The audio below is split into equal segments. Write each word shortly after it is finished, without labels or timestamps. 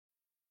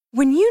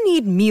When you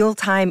need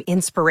mealtime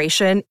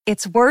inspiration,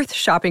 it's worth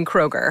shopping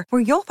Kroger,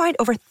 where you'll find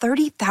over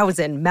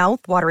 30,000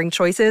 mouth-watering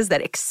choices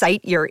that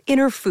excite your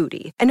inner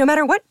foodie. And no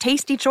matter what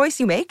tasty choice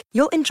you make,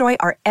 you'll enjoy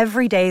our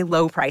everyday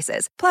low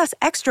prices, plus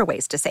extra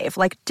ways to save,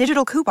 like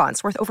digital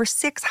coupons worth over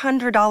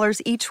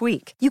 $600 each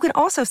week. You can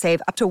also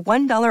save up to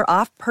 $1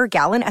 off per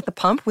gallon at the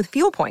pump with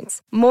fuel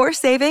points. More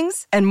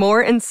savings and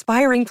more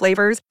inspiring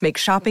flavors make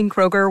shopping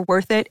Kroger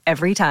worth it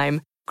every time.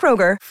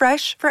 Kroger,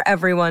 fresh for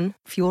everyone.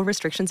 Fuel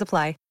restrictions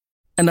apply.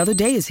 Another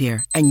day is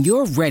here, and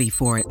you're ready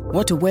for it.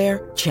 What to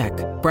wear? Check.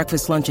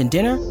 Breakfast, lunch, and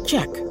dinner?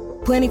 Check.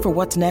 Planning for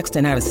what's next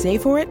and how to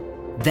save for it?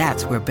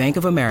 That's where Bank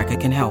of America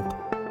can help.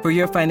 For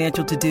your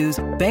financial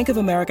to-dos, Bank of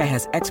America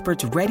has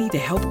experts ready to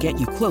help get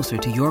you closer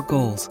to your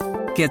goals.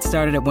 Get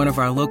started at one of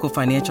our local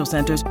financial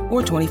centers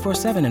or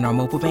 24/7 in our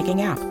mobile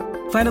banking app.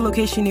 Find a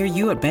location near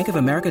you at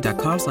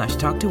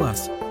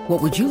bankofamerica.com/talktous.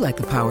 What would you like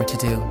the power to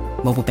do?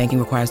 Mobile banking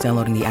requires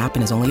downloading the app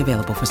and is only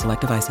available for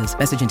select devices.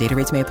 Message and data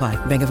rates may apply.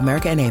 Bank of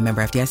America N.A.,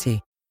 member FDIC.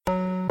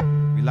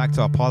 We like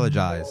to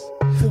apologize.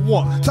 For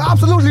what? To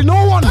absolutely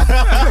no one.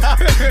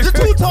 The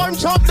two-time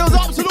champ does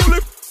absolutely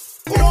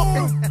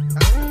what?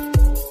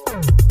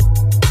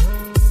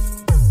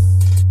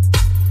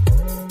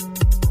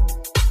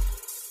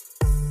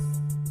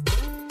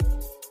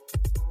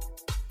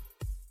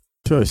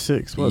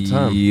 2:06. What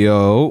time?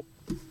 Yo.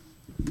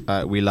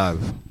 We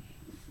live.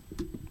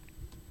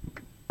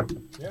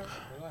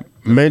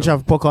 Main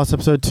Travel Podcast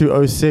episode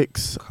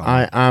 206.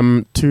 I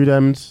am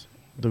Demz.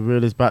 The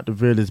real is back. The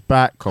real is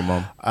back. Come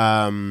on.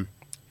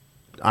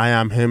 I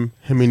am him.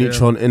 Him and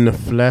Neutron in the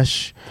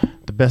flesh.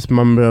 The best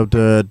member of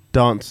the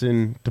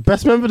dancing. The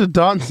best member of the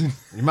dancing.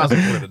 You might as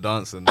well call it the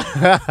dancing.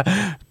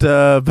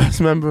 The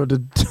best member of the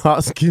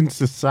Dark Skin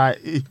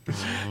Society.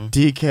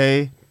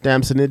 DK.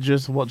 Damson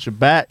Idris. Watch your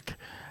back.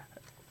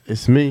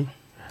 It's me.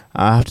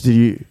 I have to do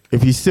you.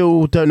 If you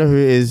still don't know who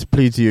it is,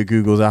 please do your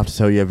Googles. I have to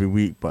tell you every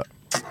week, but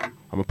I'm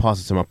going to pass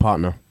it to my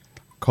partner.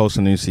 Cole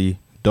Sanusi,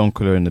 Don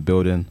Cooler in the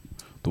building,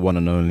 the one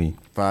and only.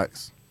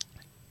 Facts.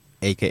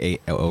 A.K.A.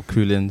 LL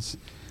Coolins,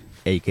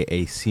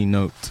 A.K.A.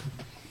 C-Note,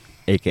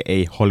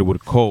 A.K.A. Hollywood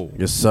Cole.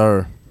 Yes,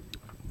 sir.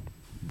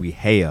 We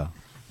here.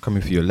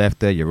 Coming for your left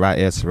there, your right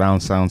ear,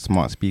 surround sound,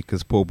 smart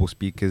speakers, portable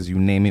speakers, you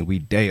name it, we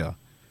dare.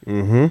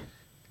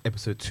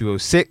 Episode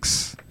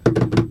 206.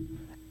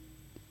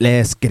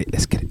 Let's get it.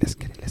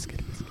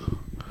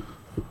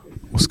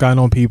 What's going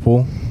on,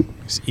 people?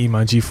 It's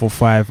E-Man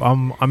G45.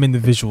 I'm in the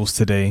visuals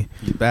today.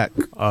 You back?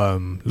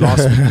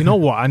 Last week, you know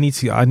what? I need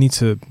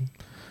to.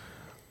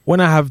 When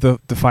I have the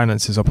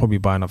finances, I'll probably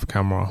buy another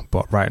camera.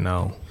 But right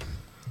now,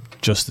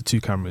 just the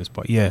two cameras.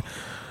 But yeah.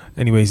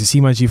 Anyways, it's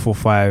E-Man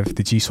G45.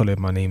 The G solid,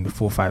 my name. The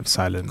 45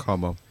 silent.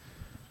 Come on.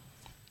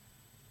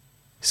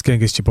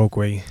 Skengus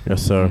Chibokwe.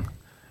 Yes, sir.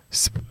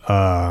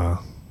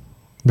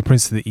 The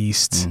Prince of the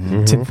East.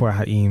 Tip for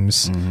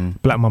Haeems.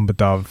 Black Mamba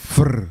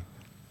Dove.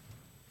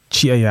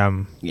 Cheetah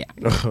Yam. Yeah.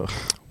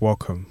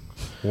 Welcome.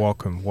 God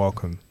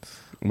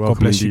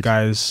bless you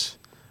guys.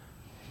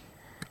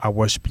 I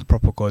worship the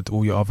proper God.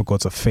 All your other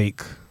gods are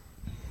fake.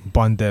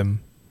 Bun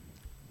them.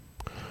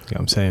 You know what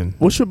I'm saying?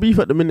 What's your beef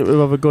at the minute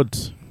with other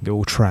gods? They're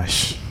all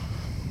trash.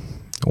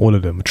 All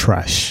of them are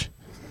trash.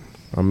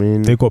 I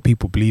mean, they got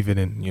people believing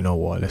in, you know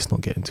what, let's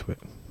not get into it.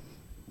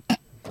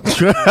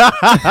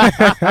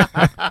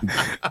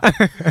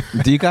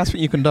 Do you guys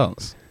think you can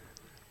dance?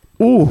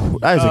 Oh,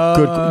 that is a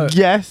good.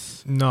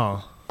 Yes.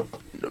 No.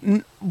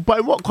 But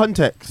in what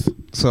context?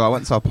 So I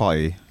went to a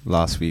party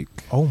last week.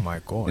 Oh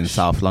my gosh. In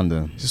South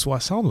London. Is this what I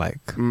sound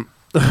like?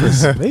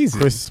 It's amazing.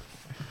 Chris.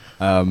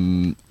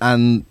 And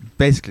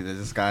basically there's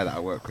this guy that I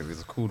work with.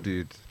 He's a cool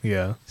dude.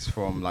 Yeah. He's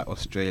from like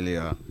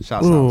Australia.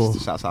 Shouts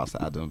out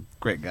to Adam.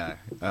 Great guy.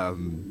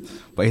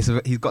 But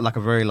he's got like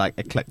a very like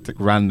eclectic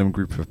random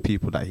group of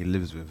people that he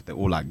lives with. They're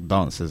all like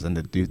dancers and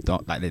they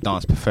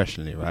dance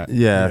professionally, right?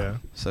 Yeah.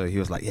 So he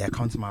was like, yeah,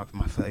 come to my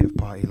 30th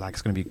party. Like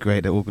it's gonna be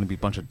great. They're all gonna be a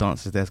bunch of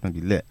dancers there. It's gonna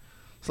be lit.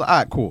 It's like, all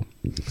right, cool.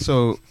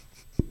 So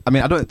I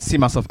mean, I don't see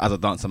myself as a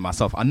dancer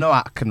myself. I know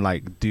I can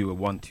like do a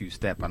 1-2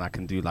 step and I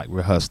can do like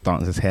rehearsed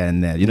dances here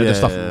and there. You know, the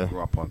stuff we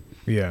grew up on.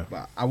 Yeah.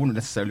 But I wouldn't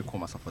necessarily call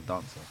myself a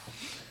dancer.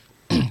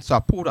 So I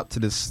pulled up to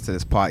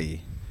this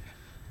party.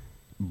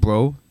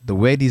 Bro, the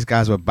way these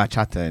guys were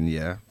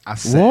bachating, I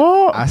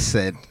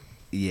said,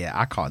 yeah,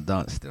 I can't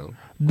dance still.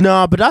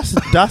 No, but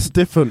that's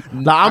different.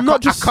 Like, I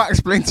can't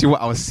explain to you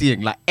what I was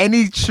seeing. Like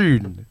any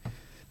tune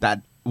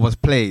that was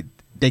played,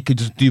 they could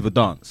just do the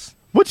dance.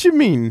 What do you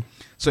mean?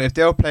 So if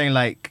they were playing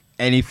like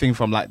anything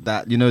from like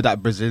that, you know,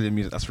 that Brazilian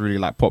music that's really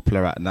like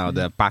popular right now,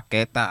 the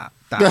paqueta,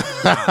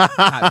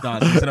 that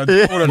dance, instead of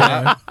all of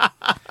that.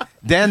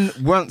 Then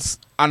once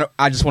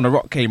I Just Wanna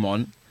Rock came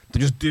on,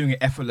 they're just doing it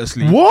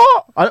effortlessly.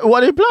 What?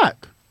 Are they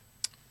black?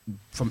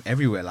 From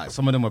everywhere. Like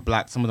some of them were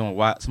black, some of them were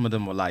white, some of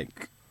them were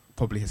like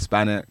probably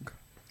Hispanic.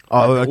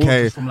 Oh, like,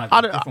 okay. From like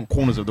different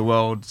corners of the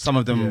world. Some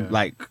of them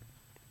like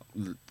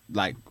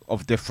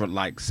of different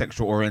like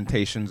sexual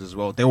orientations as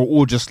well. They were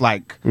all just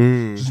like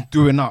just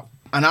doing up,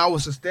 and I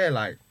was just there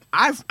like,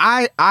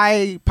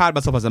 I pride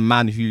myself as a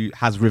man who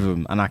has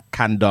rhythm and I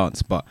can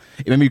dance, but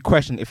it made me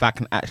question if I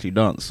can actually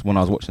dance when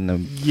I was watching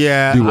them.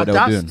 Yeah, do what they were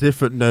that's doing.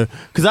 different though.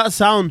 Because that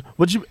sound,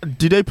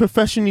 do they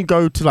professionally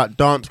go to like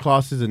dance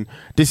classes and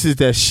this is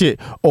their shit,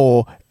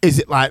 or is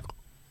it like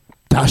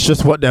that's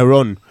just what they're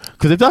on?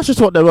 Because if that's just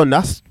what they're on,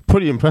 that's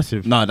pretty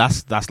impressive. No,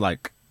 that's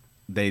like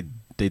they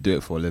do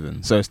it for a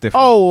living, so it's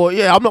different. Oh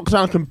yeah, I'm not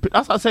trying to compare.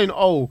 That's like saying,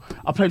 oh,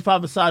 I played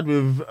 5-a-side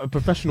with a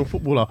professional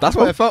footballer. That's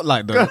what it felt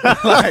like though.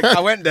 Like I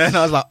went there and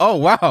I was like, oh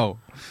wow,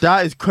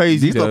 that is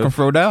crazy. these lot can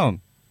throw down.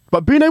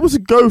 But being able to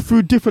go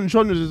through different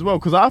genres as well,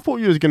 because I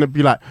thought you was going to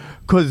be like,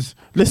 because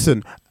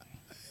listen,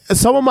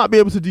 someone might be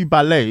able to do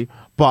ballet,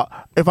 but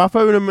if I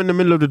throw them in the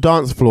middle of the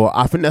dance floor,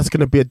 I think that's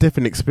going to be a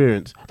different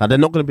experience. Like they're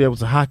not going to be able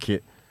to hack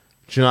it.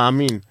 Do you know what I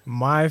mean?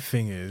 My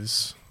thing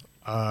is,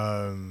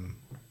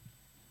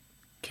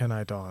 can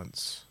I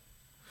dance?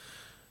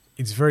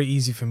 It's very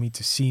easy for me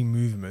to see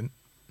movement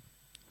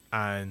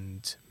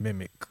and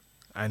mimic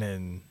and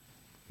then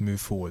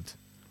move forward.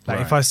 Like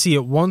if I see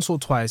it once or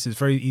twice, it's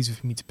very easy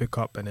for me to pick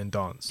up and then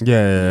dance.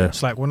 Yeah.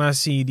 It's like when I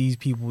see these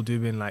people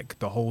doing like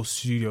the whole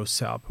studio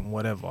setup and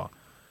whatever,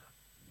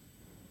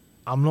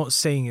 I'm not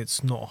saying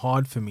it's not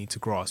hard for me to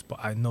grasp, but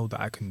I know that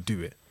I can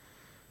do it.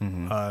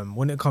 Mm-hmm.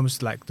 When it comes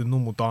to like the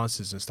normal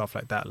dances and stuff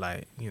like that,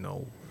 like, you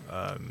know,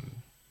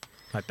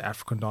 like the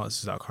African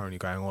dances that are currently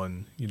going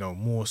on, you know,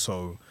 more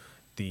so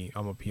the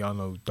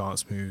piano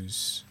dance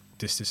moves,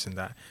 this and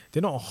that.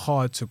 They're not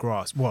hard to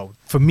grasp. Well,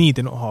 for me,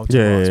 they're not hard to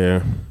grasp.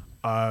 Yeah.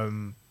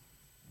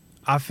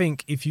 I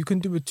think if you can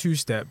do a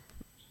two-step,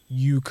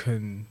 you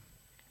can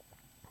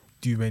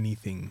do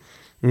anything.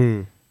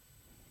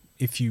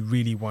 If you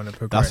really want to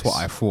progress. That's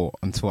what I thought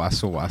until I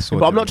saw what I saw.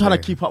 But I'm not trying to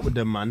keep up with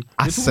them, man.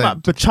 They're talking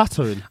about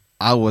bachattering.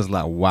 I was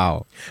like,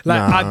 wow.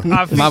 Like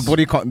My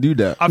body can't do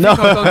that. I think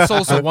I've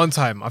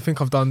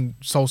done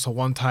salsa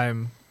one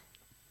time.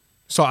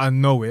 So I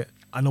know it.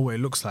 I know what it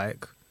looks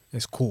like.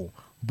 It's cool.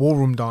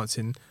 Ballroom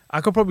dancing,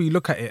 I could probably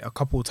look at it a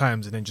couple of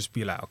times and then just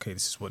be like, okay,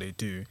 this is what they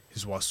do. This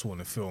is what I saw in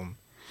the film.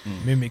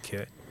 Mimic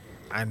it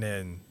and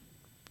then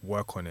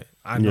work on it.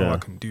 I know I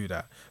can do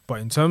that.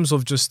 But in terms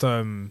of just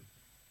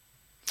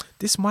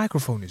this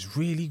microphone is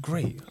really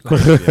great.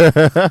 Like,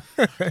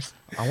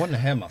 I want to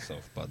hear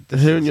myself, but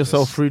hearing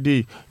yourself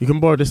 3D. You can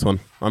borrow this one.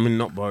 I mean,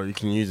 not borrow. You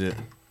can use it.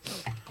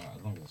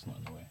 As long as it's not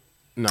in the way.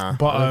 Nah,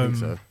 but I don't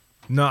think so.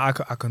 no, I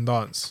can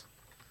dance.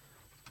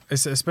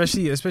 It's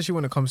especially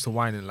when it comes to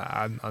whining. Like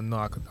I know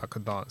I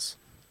could dance.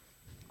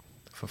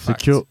 For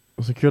facts.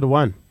 Secure the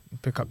wine.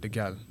 Pick up the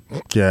gal.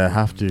 Yeah,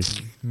 have to.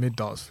 Mid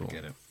dance floor.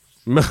 Get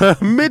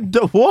it. Mid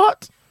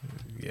what?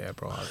 Yeah,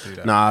 bro, I'll do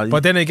that. Nah,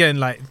 but then again,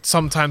 like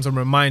sometimes I'm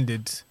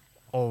reminded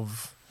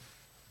of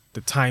the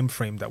time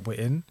frame that we're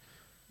in.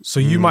 So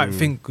you might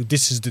think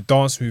this is the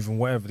dance move and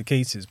whatever the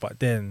case is, but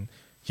then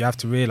you have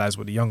to realize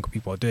what the younger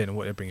people are doing and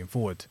what they're bringing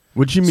forward.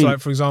 What do you mean? So, like,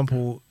 for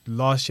example,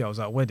 last year I was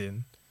at a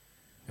wedding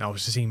and I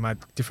was just seeing my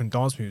different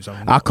dance moves.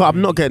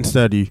 I'm not getting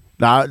sturdy.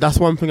 That's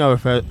one thing I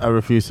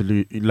refuse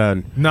to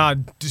learn. Nah,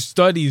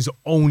 study is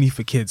only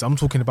for kids. I'm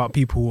talking about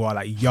people who are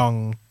like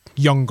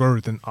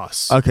younger than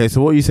us. Okay,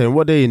 so what are you saying?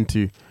 What are they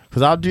into?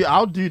 Because I'll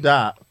do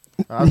that.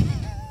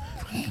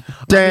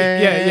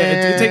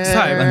 It takes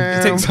time.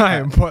 It takes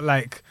time, but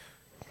like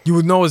you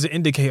would know as an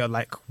indicator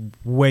like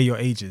where your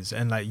age is,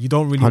 and like you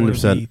don't really want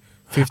to be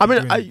 50. I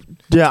mean,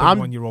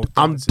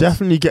 I'm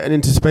definitely getting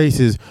into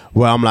spaces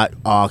where I'm like,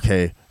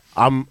 okay,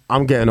 I'm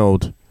getting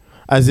old,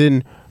 as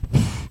in.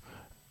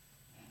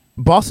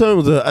 Barcelona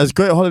was as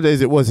great a holiday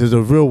as it was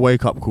a real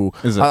wake up call.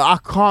 Is it? I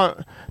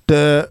can't.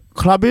 The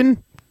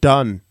clubbing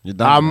done. You're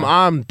done.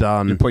 I'm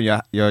done. You put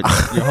you're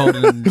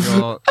holding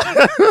your.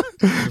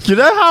 You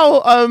know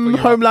how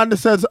Homelander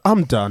says,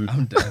 "I'm done."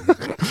 I'm done.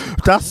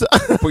 That's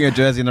put your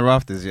jersey in the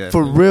rafters. Yeah.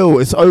 for real.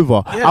 It's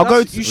over. Yeah, I'll go.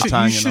 You should.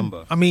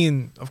 Number. I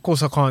mean, of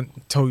course, I can't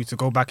tell you to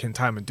go back in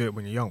time and do it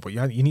when you're young, but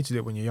you need to do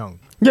it when you're young.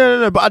 Yeah,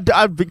 no, but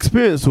I've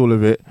experienced all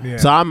of it. Yeah.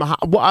 So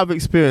what I've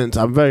experienced,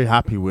 I'm very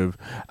happy with.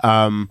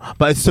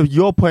 But it's to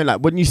your point,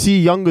 like when you see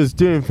youngers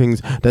doing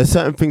things, there's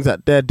certain things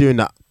that they're doing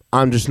that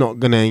I'm just not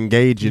gonna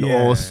engage in,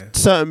 or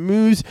certain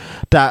moves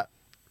that.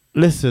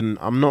 Listen,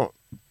 I'm not.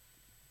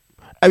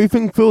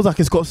 Everything feels like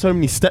it's got so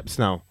many steps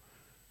now.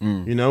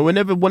 You know,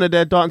 whenever one of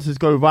their dances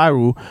go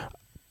viral,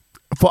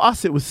 for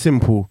us it was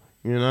simple.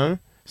 You know,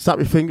 snap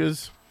your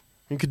fingers.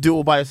 You could do it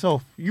all by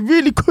yourself. You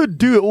really could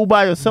do it all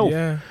by yourself.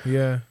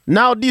 Yeah.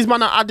 Now these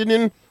men are adding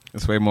in.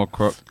 It's way more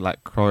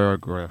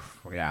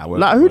choreographed. Yeah.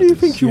 Like, who do you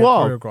think you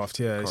are? Choreographed,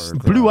 yeah.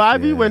 Blue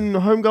Ivy, when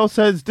Homegirl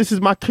says, "This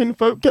is my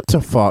kinfolk," get to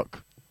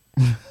fuck.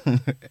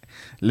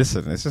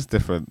 Listen, it's just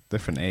different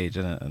age,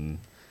 isn't it? And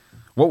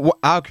what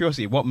out of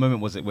curiosity, what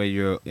moment was it where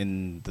you're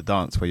in the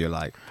dance where you're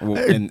like,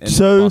 in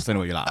Barcelona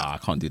where you're like, I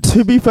can't do this?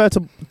 To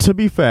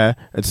be fair,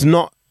 it's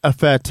not a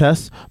fair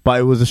test, but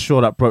it was a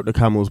straw that broke the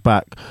camel's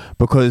back,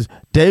 because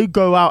they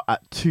go out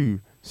at 2,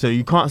 so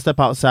you can't step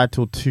outside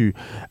till 2,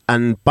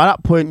 and by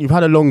that point you've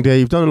had a long day,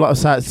 you've done a lot of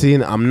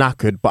sightseeing. I'm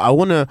knackered, but I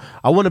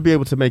wanna be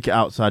able to make it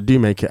out, so I do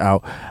make it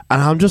out,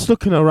 and I'm just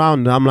looking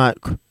around and I'm like,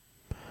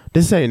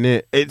 this ain't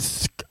it.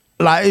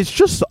 like it's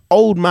just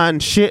old man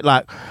shit.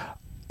 Like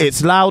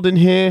it's loud in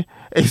here.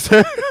 It's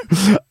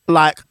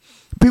like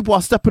people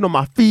are stepping on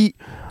my feet.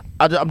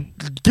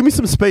 Give me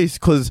some space,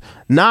 because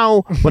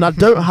now when I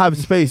don't have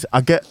space,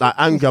 I get like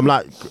angry. I'm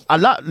like, I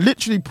like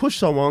literally push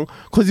someone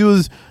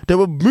because they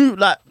were moved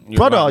like,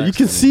 brother, right, you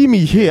can see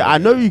me here. I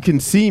know you can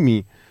see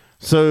me,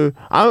 so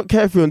I don't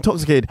care if you're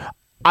intoxicated.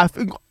 I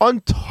think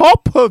on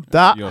top of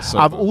that,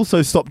 I've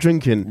also stopped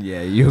drinking.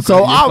 Yeah, you're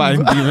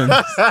fine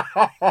demons.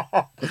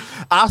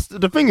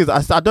 The thing is,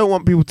 I don't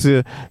want people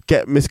to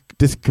get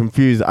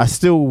confused. I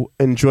still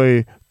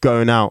enjoy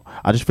going out.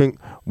 I just think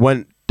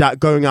when that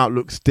going out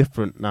looks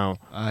different now.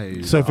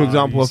 So, for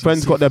example, a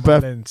friend's got their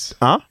birthday.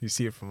 Huh? You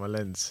see it from a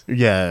lens.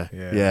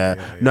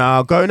 Yeah.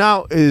 Now, going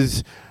out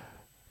is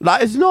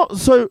like, it's not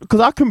so, because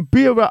I can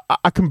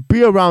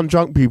be around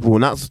drunk people,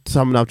 and that's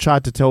something I've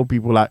tried to tell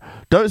people. Like,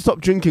 don't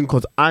stop drinking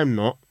because I'm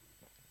not.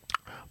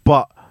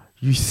 But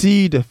you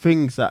see the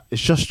things that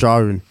it's just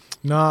jarring.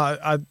 No,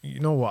 you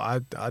know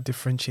what? I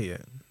differentiate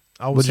it.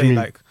 I would say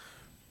like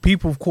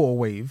people have caught a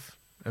wave.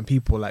 And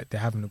people like they're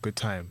having a good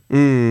time.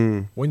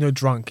 When you're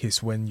drunk,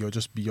 it's when you're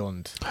just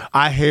beyond.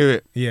 I hear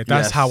it. Yeah,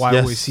 that's how I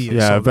always see it.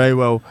 Yeah, so,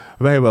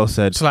 very well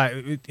said. So like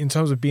in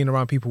terms of being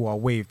around people who are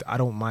waved, I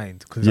don't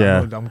mind, because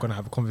I know I'm gonna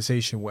have a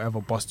conversation, whatever,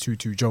 bust two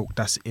joke.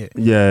 That's it.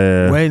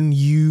 Yeah. When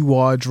you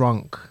are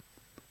drunk,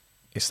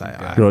 it's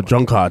like you're a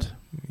drunkard.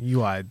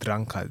 You are a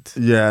drunkard.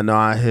 Yeah, no,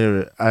 I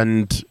hear it,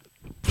 and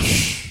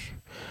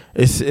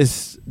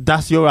it's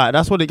you're right.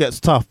 That's when it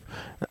gets tough.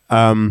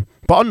 But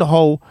on the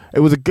whole, it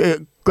was a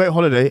great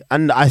holiday,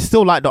 and I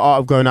still like the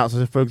art of going out.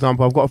 So, for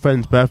example, I've got a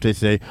friend's birthday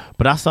today,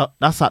 but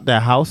that's at their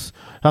house.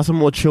 That's a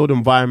more chilled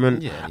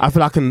environment. Yeah. I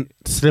feel I can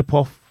slip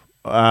off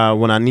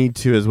when I need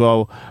to as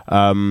well.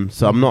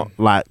 So I'm not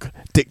like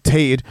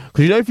dictated,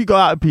 because if you go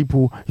out with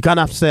people, you kind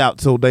of have to stay out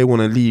till they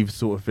want to leave,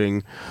 sort of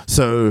thing.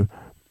 So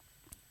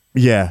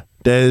yeah,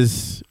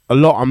 there's a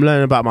lot I'm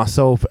learning about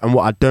myself and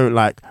what I don't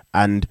like,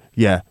 and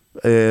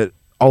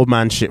old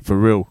man shit for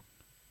real.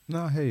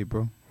 No, I hear you,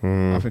 bro.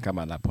 I think I'm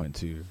at that point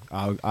too.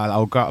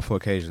 I'll go out for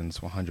occasions,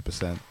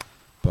 100%,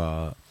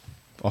 but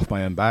off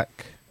my own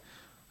back,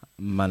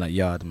 man, at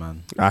yard,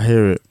 man. I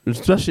hear it.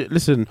 Especially,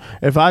 listen,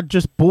 if I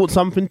just bought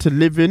something to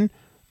live in,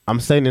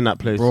 I'm staying in that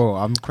place. Bro,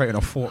 I'm creating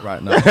a fort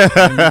right now.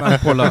 When you man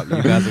pull up,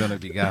 you guys are gonna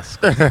be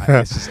gassed.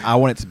 I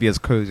want it to be as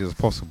cozy as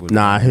possible.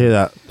 Nah, I hear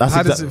that.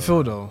 How does it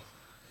feel though?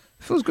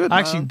 It feels good.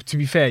 Actually, man. To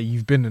be fair,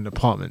 you've been in an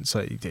apartment, so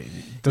it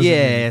doesn't.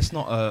 It's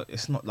not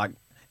like.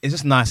 It's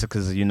just nicer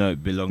because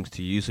it belongs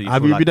to you. So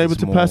have you been able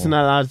to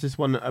personalize this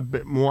one a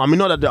bit more? I mean,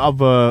 not that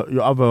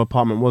your other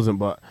apartment wasn't,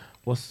 but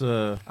what's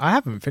the? I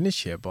haven't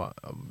finished yet, but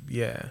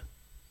yeah,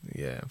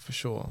 for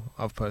sure,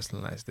 I've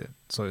personalized it,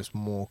 so it's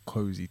more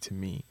cozy to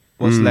me.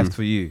 What's left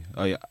for you?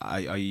 Are you?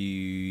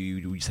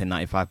 Would you say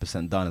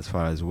 95% done as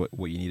far as what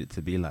you need it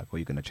to be like, or are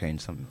you gonna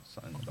change something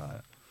about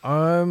it?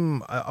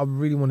 I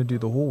really want to do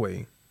the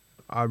hallway.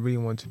 What do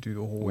you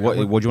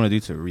want to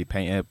do to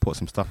repaint it? Put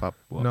some stuff up?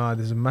 What? No,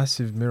 there's a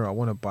massive mirror. I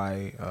want to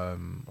buy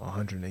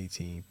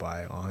 180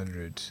 by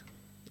 100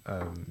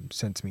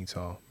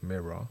 centimeter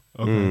mirror,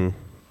 and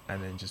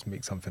then just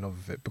make something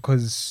of it.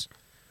 Because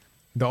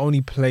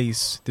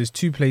there's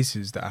two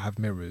places that I have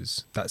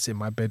mirrors. That's in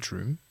my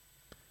bedroom,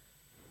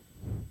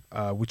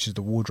 which is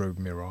the wardrobe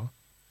mirror,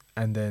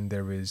 and then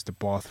there is the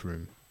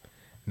bathroom.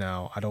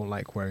 Now, I don't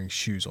like wearing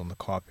shoes on the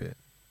carpet.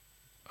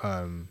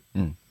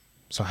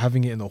 So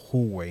having it in the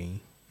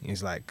hallway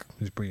is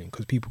brilliant,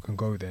 because people can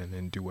go there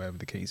and do whatever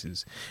the case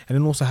is. And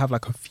then also have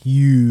like a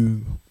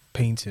few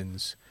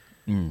paintings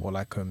or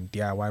like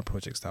DIY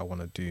projects that I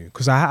want to do.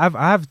 Because I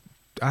have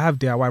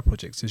DIY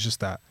projects. It's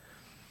just that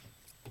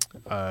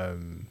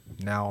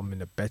now I'm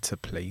in a better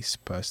place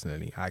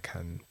personally. I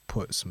can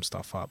put some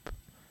stuff up.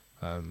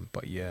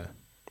 But yeah.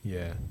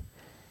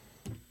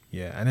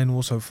 And then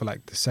also for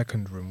like the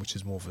second room, which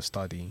is more of a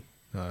study,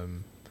 I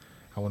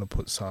want to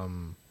put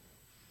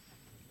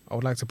I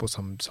would like to put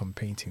some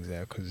paintings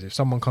there, because if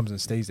someone comes and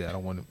stays there, I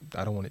don't want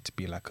it to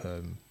be like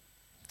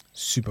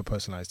super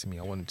personalized to me.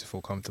 I want it to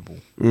feel comfortable.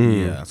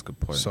 Yeah, that's a good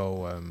point.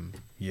 So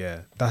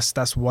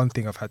that's one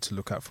thing I've had to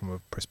look at from a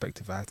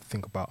perspective. I have to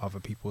think about other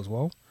people as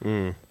well.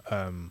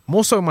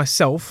 More so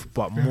myself,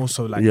 but more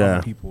so like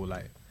other people.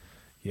 And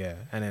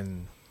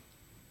then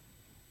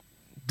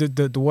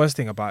the worst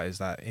thing about it is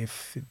that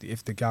if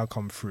a girl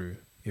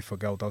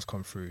does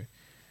come through,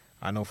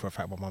 I know for a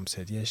fact my mum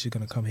said, yeah, she's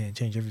gonna come here and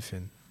change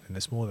everything. And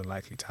it's more than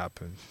likely to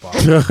happen.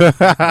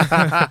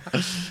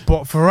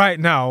 But for right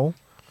now,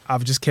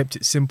 I've just kept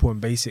it simple and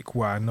basic,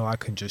 where I know I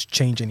can just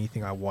change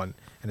anything I want,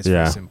 and it's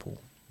very simple.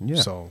 Yeah.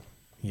 So,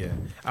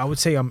 I would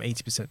say I'm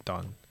 80%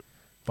 done,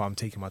 but I'm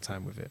taking my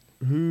time with it.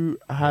 Who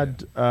had,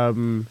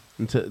 to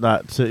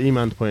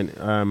Iman's point,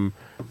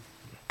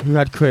 who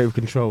had creative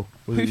control?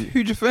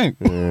 Who'd you think?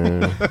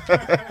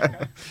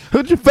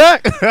 Who'd you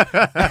think?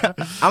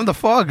 I'm the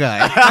far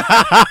guy.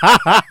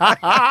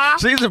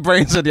 She's the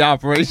brains of the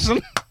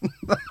operation.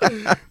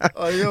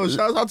 Oh, yo,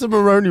 shout out to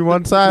Maroney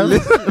one time.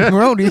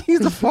 Maroney, he's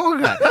the fall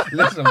guy.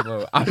 Listen,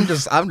 bro, I'm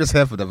just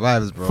here for the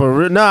vibes, bro. For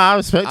real, no, I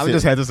respect I'm it.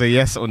 just here to say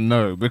yes or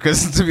no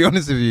because, to be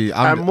honest with you,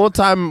 and more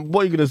time,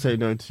 what are you gonna say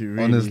no to?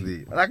 Really?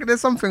 honestly, like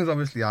there's some things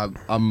obviously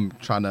I'm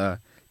trying to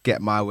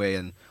get my way,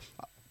 and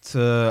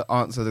to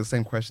answer the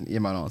same question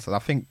Iman answered, I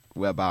think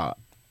we're about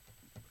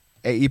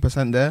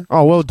 80% there.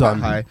 Oh, well Quite done.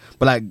 high.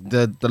 But like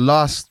the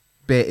last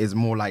bit is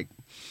more like,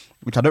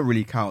 which I don't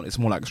really count. It's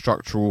more like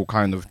structural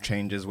kind of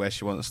changes where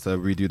she wants to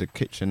redo the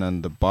kitchen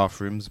and the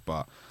bathrooms.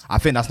 But I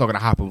think that's not going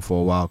to happen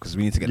for a while because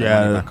we need to get the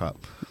money back up.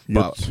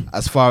 But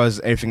as far as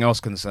everything else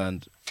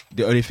concerned,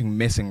 the only thing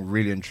missing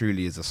really and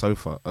truly is the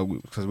sofa,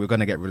 because we're going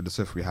to get rid of the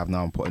sofa we have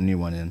now and put a new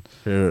one in.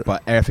 Yeah.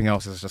 But everything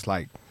else is just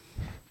like,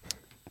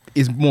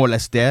 is more or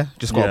less there.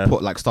 Just got to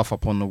put like stuff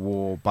up on the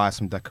wall, buy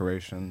some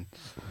decoration.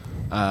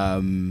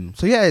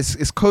 So yeah,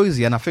 it's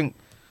cozy, and I think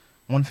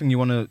one thing you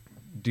want to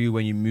do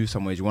when you move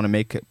somewhere is you want to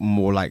make it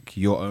more like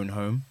your own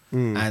home.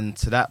 And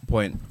to that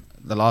point,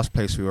 the last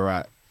place we were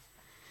at,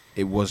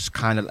 it was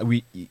kind of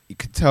you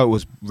could tell it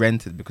was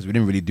rented because we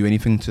didn't really do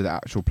anything to the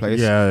actual place.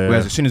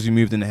 Whereas as soon as we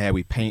moved in here,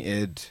 we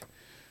painted.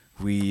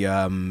 We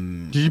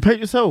Did you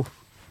paint yourself?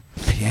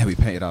 Yeah, we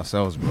painted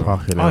ourselves, bro.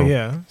 Fucking Oh hell.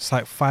 yeah, it's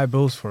like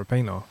 $5 for a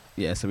painter.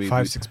 Yeah, so we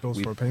 5-6 bills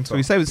for a painter.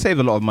 So we saved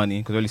a lot of money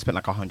because we only spent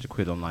like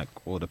 £100 on like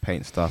all the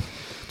paint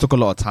stuff. Took a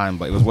lot of time,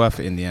 but it was worth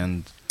it in the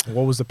end.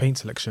 What was the paint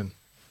selection?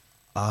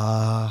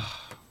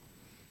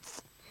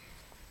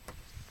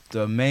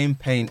 The main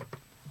paint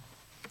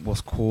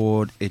was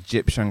called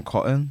Egyptian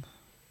cotton,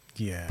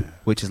 Yeah.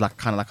 which is like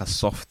kind of like a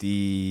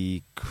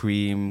softy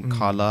cream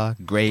color,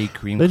 grey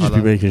cream They color.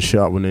 just be making shit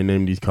up when they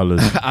name these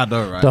colours. I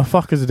know, right? The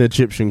fuck is an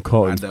Egyptian I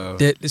cotton? know.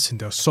 Listen,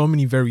 there are so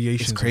many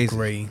variations crazy. of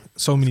grey,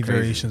 so many It's crazy.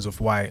 variations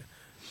of white.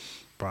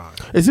 Bruh.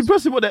 It's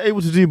impressive what they're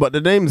able to do, but the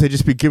names they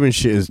just be giving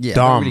shit is Yeah, I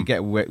dumb. don't really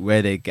get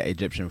where they get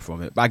Egyptian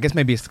from it, but I guess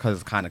maybe it's because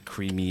it's kind of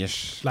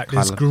creamy-ish. Like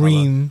there's colour.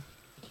 green,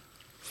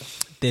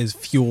 there's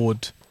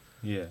fjord,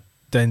 Yeah.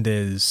 then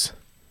there's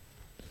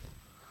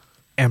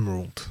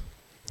emerald.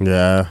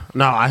 Yeah,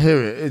 no, I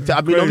hear it. I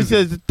mean, Crazy.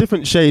 obviously there's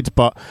different shades,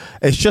 but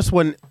it's just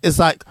when it's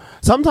like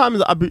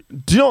sometimes do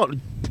you know what?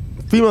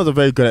 Females are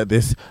very good at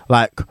this.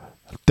 Like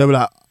they'll be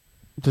like,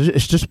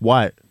 it's just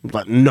white. I'm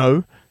like,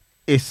 no,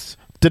 it's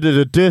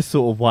this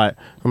sort of white.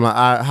 I'm like,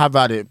 I have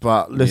at it,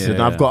 but listen,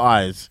 Yeah. I've got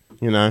eyes,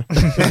 you know.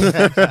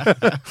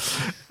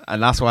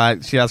 And that's why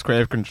she has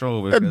creative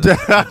control because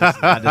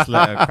I just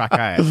let her crack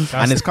at it.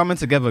 And it's coming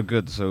together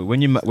good. So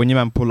when you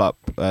man pull up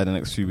the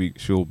next few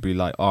weeks, she'll be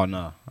like, "Oh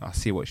no, I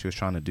see what she was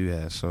trying to do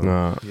here." So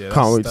Nah, Yeah,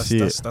 can't wait to see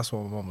it. That's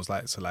what my mom was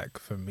like. So like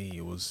for me,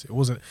 it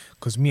wasn't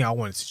because me. I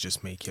wanted to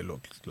just make it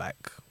look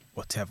like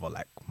whatever,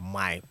 like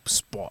my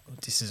spot.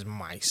 This is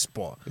my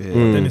spot. Yeah.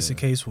 But then it's a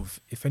case of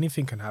if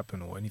anything can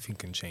happen or anything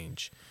can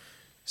change.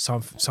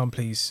 Some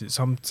places,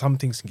 some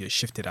things can get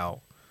shifted out.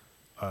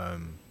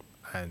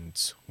 And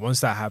once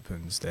that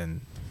happens,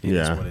 then it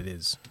is what it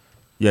is.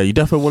 Yeah, you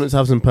definitely want it to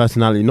have some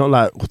personality, not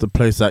like the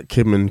place that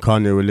Kim and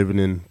Kanye were living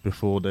in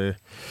before. It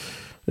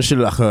should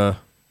look like a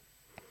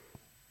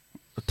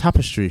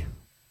tapestry.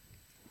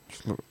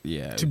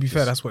 Yeah. To be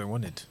fair, that's what I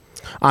wanted.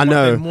 I But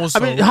know. then more I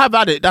mean, so- have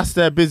at it. That's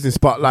their business.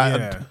 But like,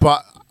 Yeah.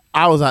 but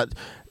I was like,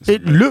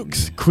 it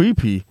looks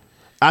creepy.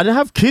 And they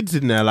have kids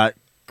in there. Like,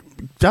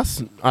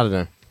 just I don't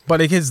know. But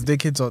the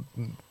kids are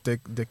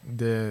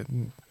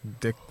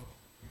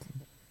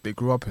they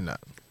grew up in that.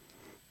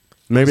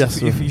 Maybe So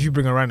that's. if you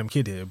bring a random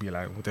kid here, it'll be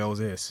like, what the hell is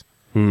this?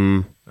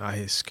 Hmm. I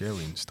hear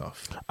scary and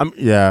stuff.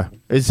 Yeah.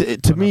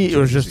 To me, it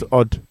was just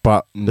odd.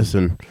 But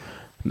listen,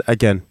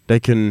 again, they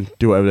can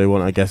do whatever they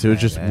want. I guess it was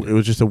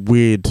just a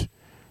weird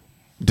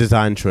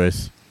design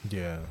choice.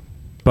 Yeah.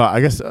 But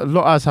I guess a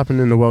lot has happened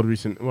in the world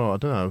recently. Well, I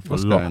don't know if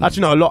What's a lot. going on?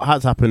 Actually, no, a lot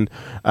has happened.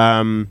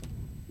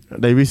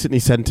 They recently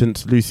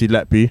sentenced Lucy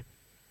Letby.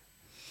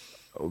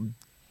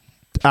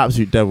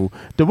 Absolute devil.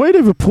 The way they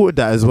reported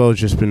that as well has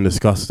just been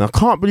disgusting. I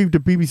can't believe the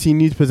BBC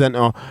News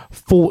presenter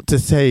fought to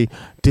say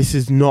this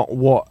is not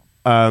what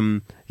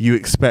you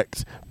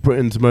expect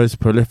Britain's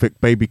most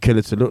prolific baby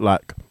killer to look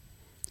like.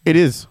 It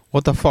is.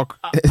 What the fuck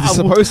is it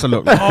supposed to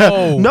look like?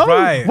 Oh, No,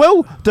 right.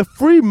 well, the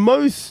three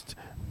most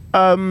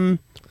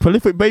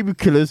prolific baby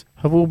killers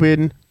have all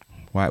been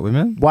White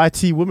women?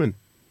 YT women.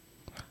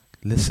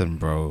 Listen,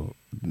 bro.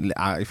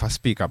 If I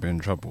speak, I'll be in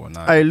trouble. And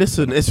Hey,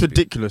 listen, it's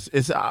ridiculous.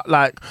 It's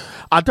like,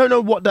 I don't know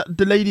what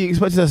the lady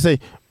expected us to say.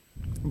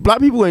 Black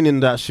people ain't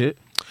in that shit.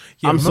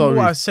 Yeah, I'm remember sorry.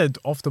 what I said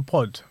off the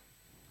pod?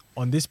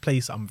 On this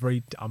place, I'm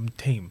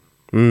tame.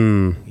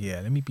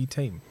 Yeah, let me be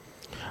tame.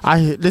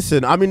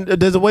 Listen, I mean,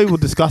 there's a way we'll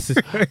discuss this,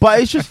 but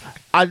it's just,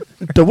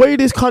 the way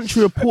this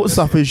country reports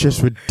stuff is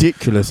just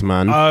ridiculous,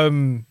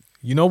 man.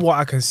 You know what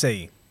I can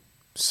say?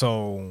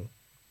 So,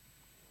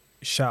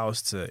 shout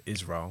outs to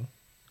Israel.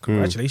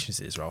 Congratulations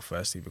to Israel,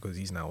 firstly, because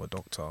he's now a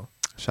doctor.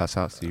 Shouts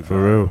out to you, For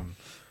bro. real.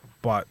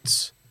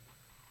 But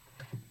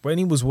when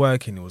he was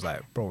working, it was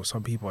like, bro,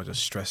 some people are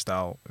just stressed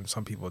out, and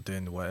some people are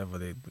doing whatever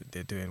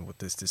they're doing with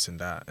this, and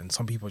that, and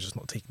some people are just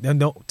they're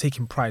not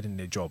taking pride in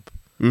their job.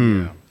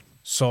 Mm.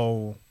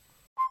 So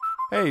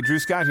Hey, Drew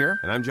Scott here,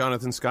 and I'm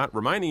Jonathan Scott,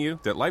 reminding you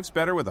that life's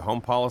better with a home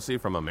policy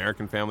from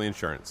American Family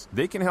Insurance.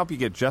 They can help you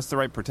get just the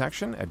right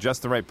protection at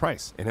just the right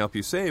price and help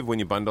you save when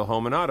you bundle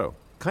home and auto.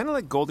 Kind of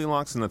like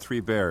Goldilocks and the Three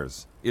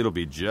Bears. It'll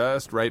be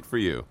just right for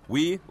you.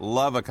 We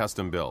love a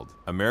custom build.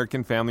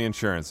 American Family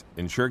Insurance.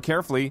 Insure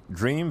carefully,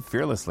 dream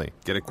fearlessly.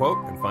 Get a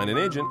quote and find an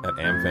agent at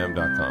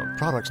amfam.com.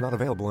 Products not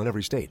available in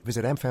every state.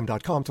 Visit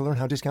amfam.com to learn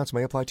how discounts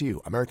may apply to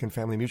you. American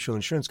Family Mutual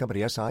Insurance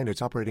Company SI and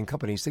its operating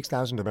company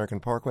 6000 American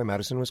Parkway,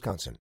 Madison,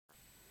 Wisconsin.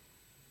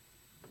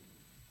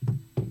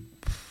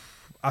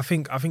 I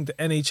think the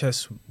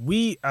NHS,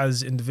 we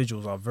as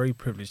individuals are very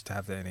privileged to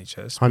have the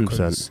NHS.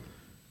 100%.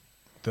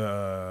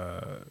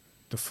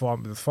 The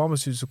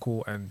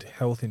pharmaceutical and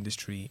health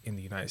industry in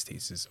the United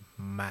States is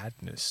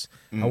madness.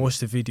 I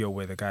watched a video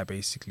where the guy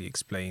basically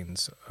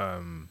explains,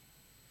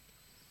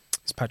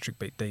 it's Patrick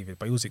David,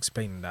 but he was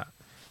explaining that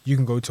you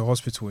can go to a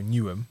hospital in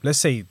Newham. Let's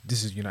say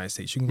this is the United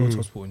States. You can go to a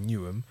hospital in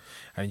Newham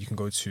and you can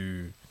go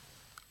to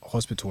a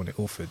hospital in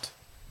Ilford.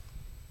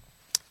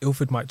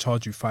 Ilford might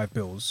charge you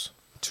 £5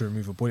 to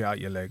remove a bullet out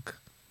your leg,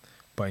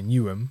 but in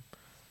Newham,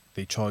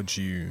 they charge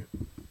you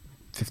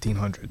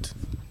 1,500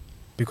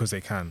 because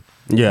they can.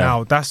 Yeah.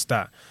 Now that's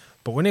that.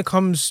 But when it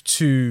comes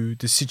to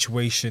the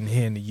situation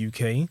here in the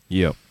UK,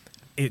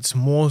 it's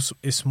more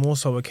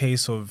so a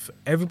case of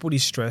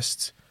everybody's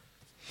stressed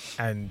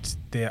and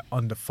they're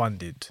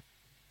underfunded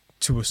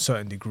to a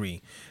certain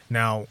degree.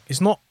 Now it's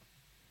not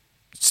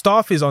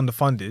staff is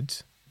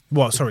underfunded.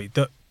 Well, sorry,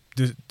 the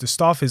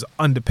staff is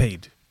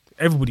underpaid.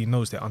 Everybody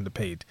knows they're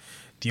underpaid.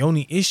 The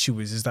only issue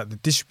is that the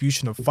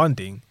distribution of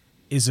funding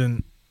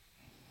isn't.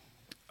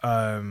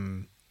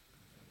 It's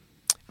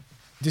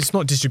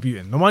not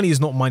distributing. The money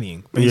is not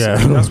moneying.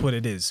 Basically, that's what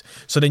it is.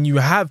 So then you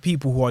have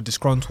people who are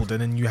disgruntled,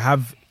 and then you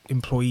have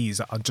employees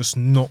that are just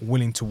not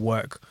willing to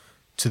work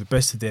to the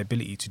best of their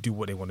ability to do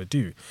what they want to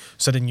do.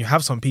 So then you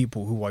have some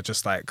people who are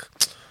just like,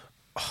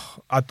 oh,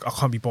 I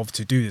can't be bothered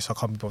to do this. I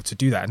can't be bothered to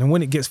do that. And then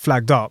when it gets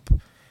flagged up,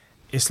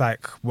 it's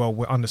like, well,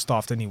 we're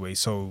understaffed anyway,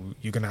 so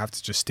you're gonna have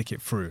to just stick it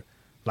through,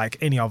 like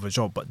any other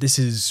job. But this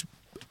is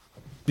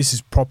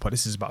proper.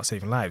 This is about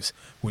saving lives.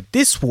 With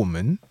this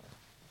woman,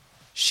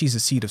 she's a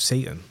seed of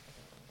Satan.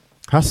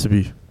 Has to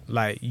be.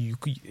 Like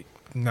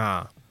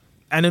nah.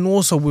 And then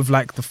also with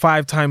like the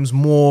 5 times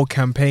more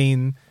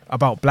campaign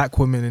about black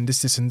women and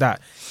this and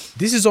that.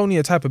 This is only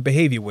a type of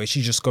behavior where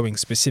she's just going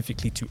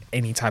specifically to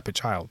any type of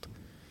child.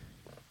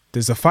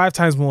 There's a 5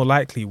 times more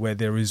likely where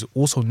there is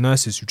also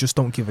nurses who just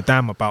don't give a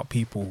damn about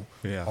people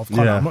of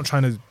colour. Yeah. I'm not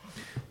trying to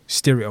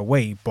steer it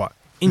away, but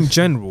in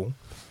general,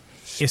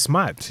 it's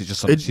mad. She's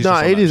just on, she's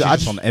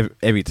just on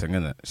everything,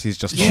 isn't it? She's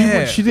just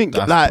She didn't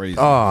get like crazy.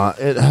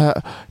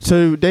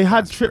 So they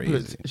had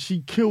triplets. Crazy.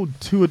 She killed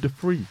 2 of the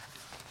 3.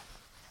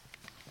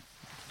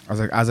 I was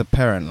like, as a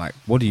parent, like,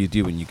 what do you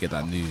do when you get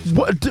that news?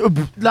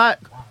 Like,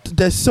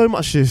 there's so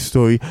much to this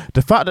story.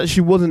 The fact that she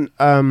wasn't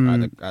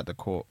at the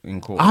court in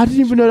court. I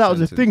didn't even know that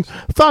was a thing.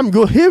 Fam,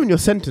 you're hearing your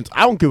sentence.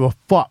 I don't give a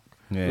fuck.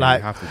 Yeah,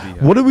 like, you have to be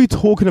her. What are we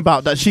talking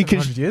about? That she can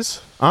 100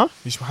 years? Huh?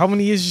 How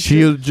many years?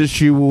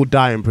 She will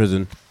die in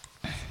prison.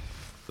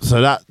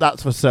 So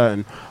that's for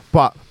certain.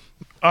 But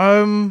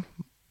my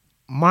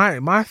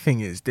thing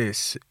is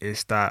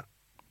that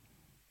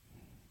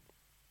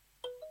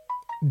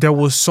there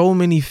were so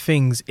many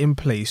things in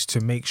place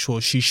to make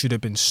sure she should have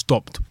been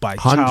stopped by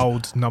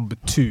child number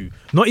 2.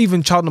 Not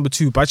even child number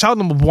 2. By child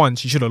number 1,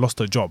 she should have lost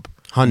her job.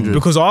 100.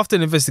 Because after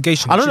an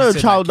investigation, I don't know if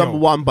child number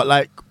 1, but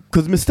like,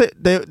 because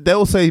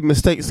they'll say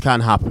mistakes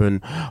can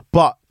happen,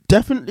 but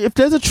definitely if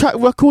there's a track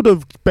record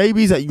of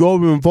babies that you're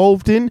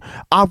involved in,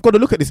 I've got to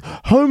look at this.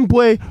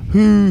 Homeboy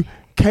who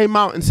came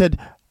out and said,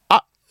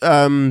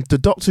 the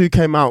doctor who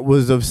came out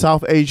was of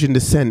South Asian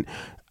descent.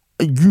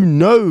 You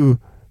know,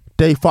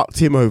 they fucked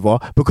him over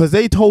because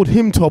they told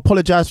him to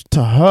apologize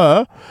to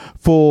her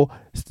for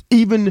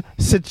even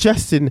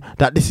suggesting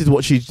that this is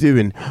what she's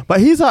doing. But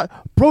he's like,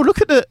 bro, look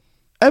at the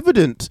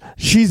evidence.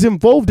 She's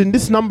involved in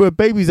this number of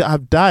babies that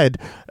have died.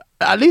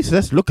 At least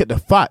let's look at the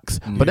facts.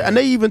 But and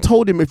they even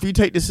told him, if you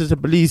take this to the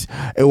police,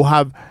 it will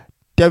have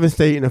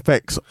devastating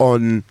effects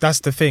on. That's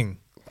the thing.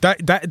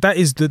 That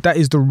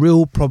is the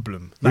real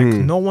problem. Like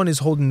no one is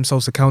holding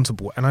themselves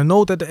accountable. And I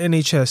know that the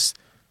NHS,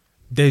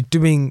 they're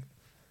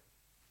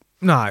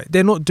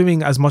not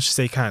doing as much as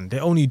they can.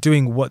 They're only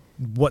doing what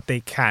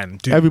they can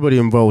do. Everybody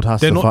involved has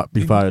to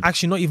be fired.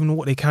 Actually, not even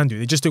what they can do.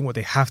 They're just doing what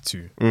they have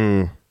to.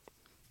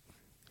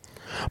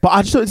 But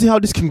I just don't see how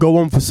this can go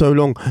on for so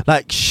long.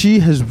 Like, she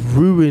has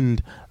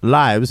ruined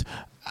lives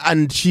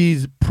and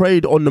she's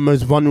preyed on the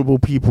most vulnerable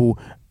people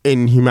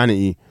in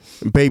humanity.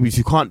 Babies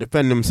who can't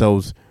defend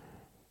themselves.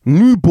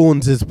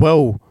 Newborns as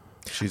well.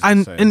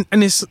 And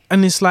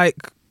it's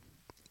like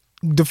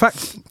the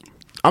fact.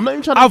 I'm not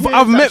even trying to.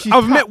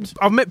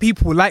 I've met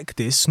people like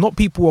this. Not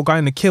people who are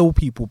going to kill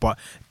people, but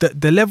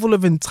the level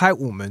of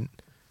entitlement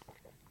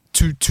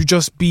to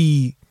just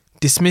be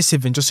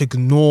dismissive and just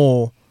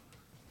ignore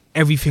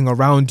everything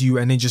around you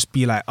and then just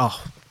be like,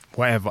 oh,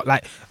 whatever.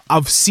 Like,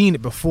 I've seen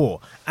it before,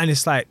 and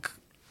it's like,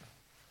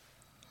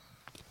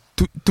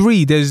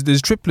 3.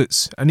 There's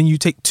triplets, and then you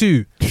take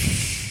 2.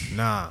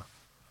 Nah.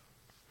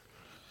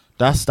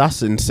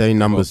 That's insane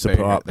numbers to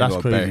put up. That's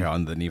crazy.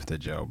 Underneath the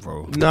jail,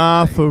 bro.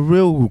 Nah, for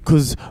real.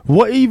 Because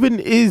what even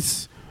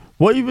is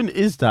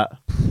that?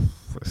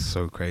 It's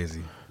so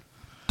crazy.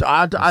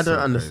 I don't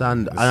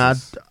understand.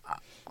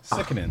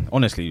 Sickening.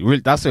 Honestly,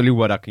 that's the only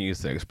word I can use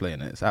to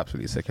explain it. It's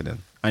absolutely sickening.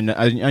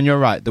 And you're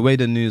right. The way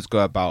the news go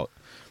about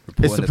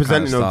reporting it's the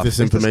presenting of this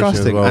information as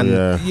disgusting. well.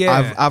 And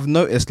yeah. I've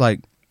noticed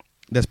like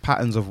there's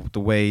patterns of the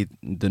way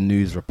the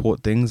news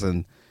report things,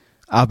 and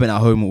I've been at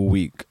home all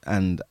week,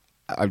 and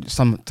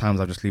sometimes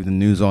I just leave the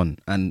news on,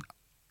 and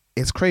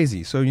it's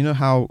crazy. So you know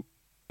how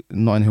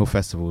Notting Hill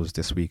Festival was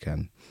this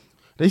weekend?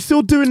 They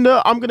still doing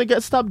the I'm gonna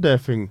get stabbed there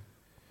thing.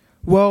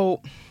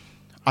 Well,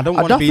 I don't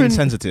want to be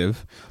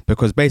insensitive,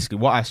 because basically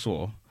what I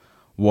saw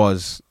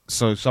was,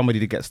 so somebody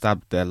did get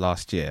stabbed there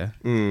last year,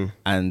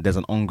 and there's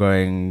an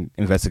ongoing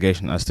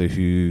investigation as to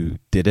who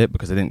did it,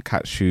 because they didn't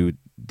catch who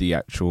the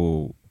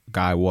actual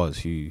guy was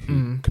who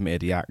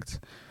committed the act.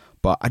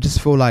 But I just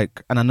feel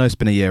like, and I know it's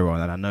been a year on,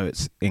 and I know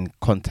it's in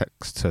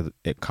context to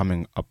it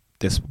coming up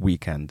this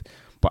weekend,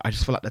 but I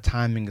just feel like the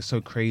timing is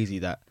so crazy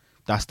that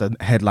that's the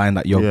headline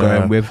that you're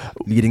going with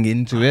leading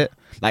into it.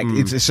 Like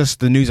it's just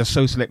the news are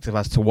so selective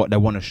as to what they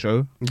want to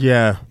show.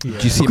 Yeah. Do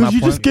you see because my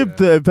you point? just give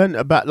the event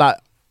about like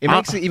it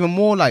makes it even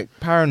more like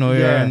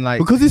paranoia and like,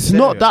 because it's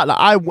not that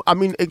like I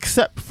mean,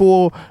 except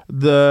for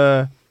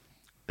the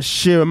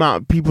sheer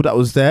amount of people that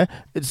was there,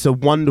 it's a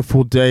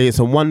wonderful day, it's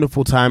a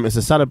wonderful time, it's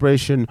a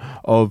celebration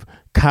of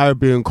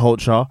Caribbean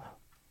culture,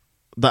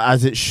 that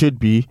as it should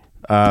be.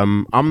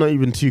 I'm not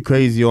even too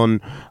crazy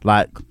on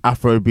like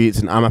Afro beats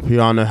and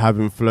Amapiano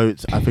having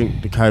floats. I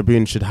think the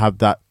Caribbean should have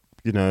that,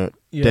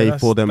 day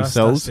for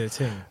themselves.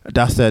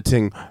 That's their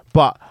thing.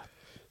 But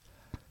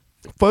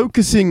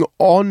focusing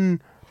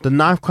on the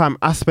knife crime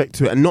aspect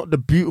to it and not the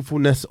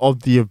beautifulness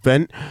of the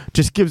event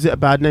just gives it a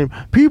bad name.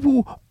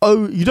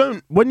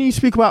 When you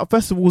speak about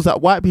festivals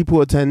that white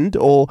people attend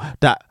or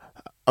that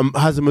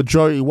has a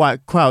majority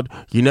white crowd,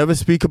 you never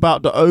speak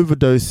about the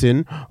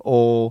overdosing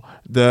or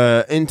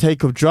the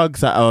intake of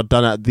drugs that are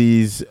done at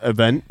these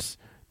events.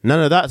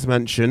 None of that's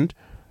mentioned.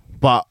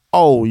 But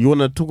you want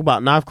to talk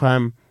about knife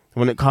crime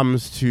when it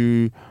comes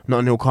to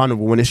Notting Hill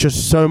Carnival, when it's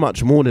just so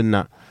much more than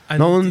that.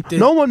 And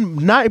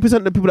 90%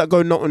 of the people that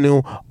go Notting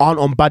Hill aren't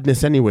on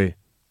badness anyway.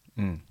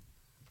 And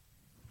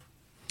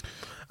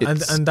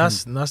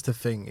that's the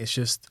thing. It's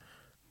just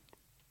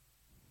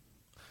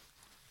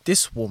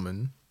this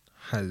woman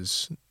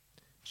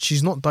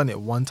she's not done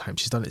it one time.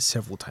 She's done it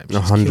several times.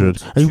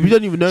 100. And we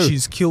don't even know.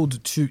 She's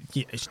killed 2.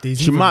 Yeah,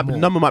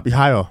 number might be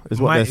higher.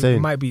 Is what they're saying.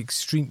 It might be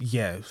extreme.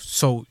 Yeah.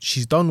 So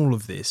she's done all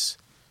of this.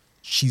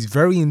 She's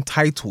very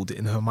entitled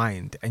in her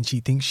mind, and she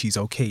thinks she's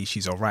okay.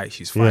 She's all right.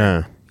 She's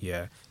fine.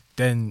 Yeah.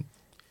 Then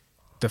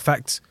the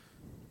fact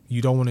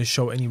you don't want to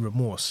show any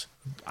remorse.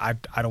 I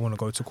don't want to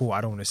go to court.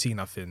 I don't want to see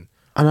nothing.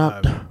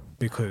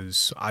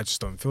 Because I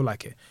just don't feel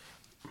like it.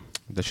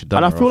 They should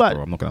done her off, bro.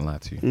 I'm not gonna lie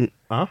to you.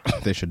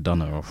 They should done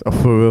her off.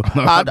 For real.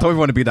 I don't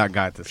want to be that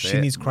guy to say she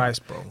needs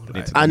Christ, bro.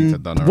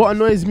 What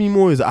annoys me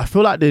more is I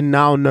feel like they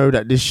now know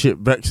that this shit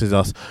vexes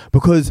us,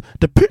 because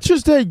the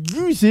pictures they're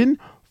using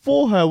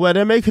for her, where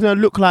they're making her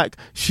look like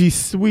she's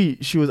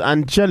sweet, she was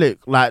angelic,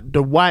 like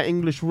the white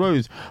English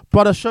rose.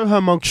 Brother, show her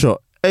mugshot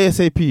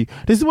ASAP.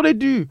 This is what they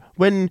do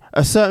when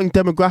a certain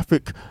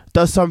demographic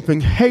does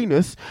something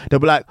heinous. They'll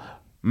be like,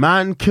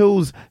 man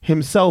kills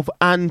himself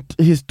and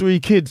his 3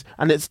 kids,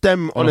 and it's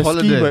them on a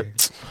holiday. ski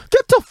boat.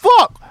 Get the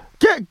fuck!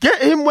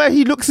 Get him where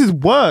he looks his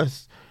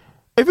worst.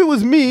 If it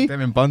was me,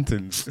 them in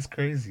Buntons, it's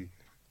crazy.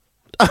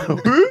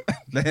 Who?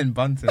 They're in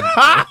Buntons.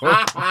 That's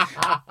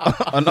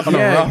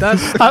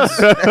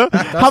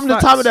having the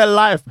time of their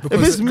life.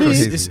 If it's me,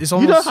 it's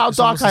you know how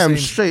dark I am.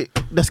 Straight.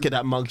 Let's get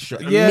that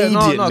mugshot. Yeah,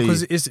 immediately. no,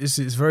 because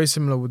it's very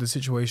similar with the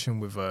situation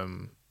with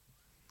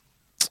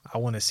I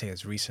want to say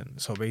it's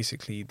recent. So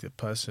basically, the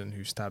person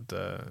who stabbed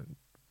the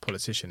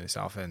politician in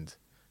Southend,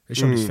 they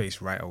showed his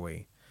face right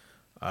away.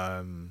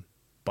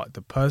 But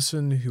the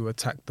person who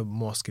attacked the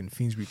mosque in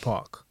Finsbury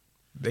Park,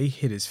 they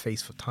hid his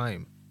face for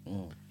time.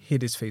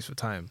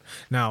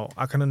 Now,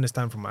 I can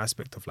understand from an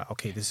aspect of like,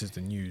 okay, this is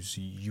the news.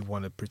 You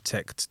want to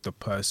protect the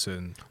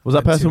person. Was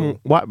that person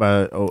white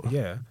by?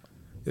 Yeah.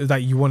 It's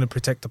like you want to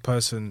protect the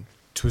person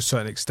to a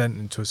certain extent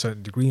and to a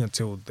certain degree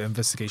until the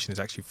investigation is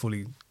actually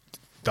fully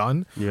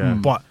done. Yeah.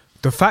 But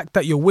the fact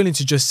that you're willing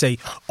to just say,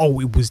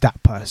 it was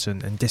that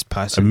person and this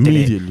person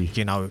immediately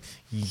did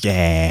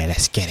it,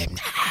 let's get him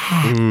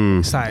now.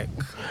 It's like,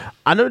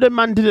 I know the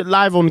man did it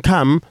live on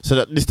cam, so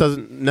that this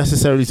doesn't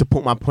necessarily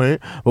support my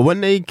point, but when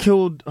they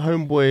killed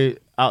homeboy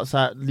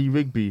outside Lee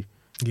Rigby,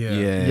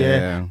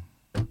 yeah,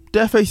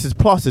 their faces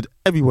plastered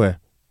everywhere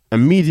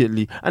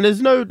immediately, and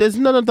there's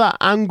none of that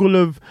angle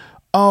of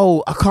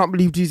I can't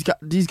believe these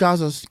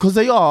guys are, because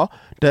they are.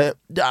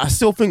 I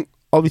still think,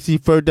 obviously,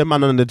 throw them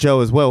man on the jail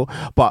as well,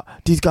 but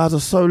these guys are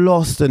so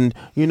lost, and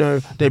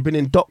they've been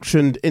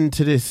indoctrined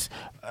into this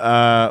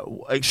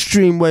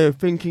extreme way of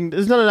thinking.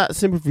 There's none of that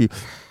sympathy.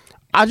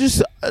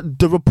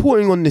 the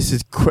reporting on this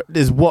is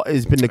what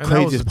has been the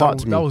craziest part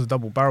to me. That was a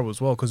double barrel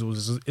as well because it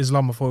was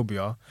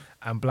Islamophobia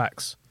and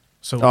blacks.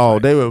 So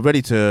they were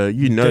ready to,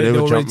 they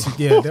were jump.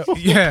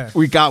 Yeah.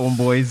 We got one,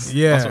 boys.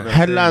 Yeah.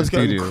 Headlines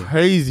going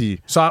crazy.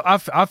 So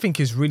I think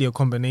it's really a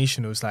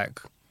combination. It was like,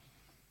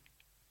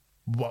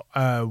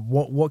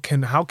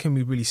 how can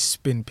we really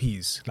spin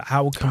peas? Like,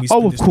 how can we?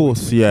 Spin of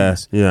course, yeah.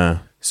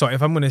 So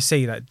if I'm gonna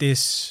say that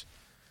this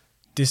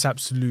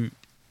absolute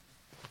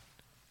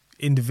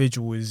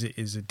individual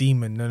is a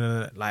demon,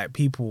 no. Like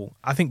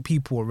I think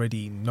people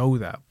already know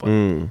that, but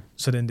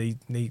so then they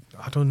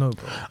I don't know,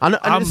 bro. And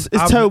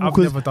it's terrible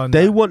because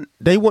they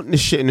want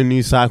this shit in a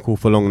news cycle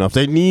for long enough.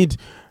 They need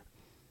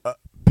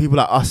people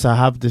like us to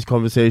have this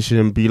conversation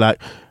and be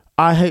like,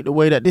 I hate the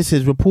way that this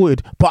is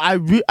reported, but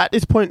at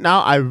this point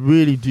now I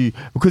really do,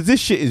 because this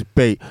shit is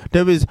bait.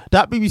 There is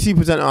that BBC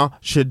presenter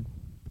should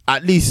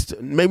at least,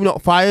 maybe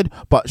not fired,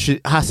 but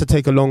she has to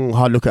take a long,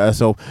 hard look at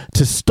herself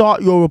to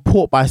start your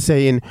report by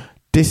saying,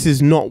 this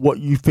is not what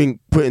you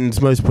think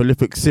Britain's most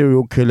prolific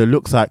serial killer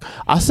looks like.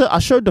 I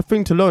showed the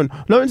thing to Lauren.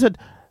 Lauren said,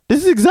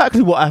 this is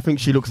exactly what I think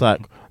she looks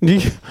like. You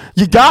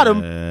got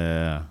him.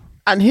 Yeah.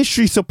 And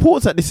history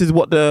supports that this is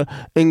what the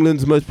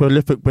England's most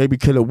prolific baby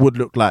killer would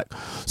look like.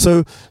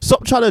 So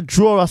stop trying to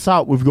draw us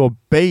out with your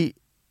bait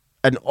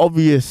and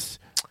obvious,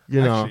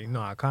 Actually,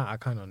 no, I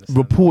can't understand.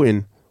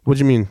 Reporting. What do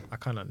you mean? I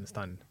can't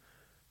understand.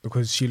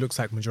 Because she looks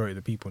like majority of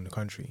the people in the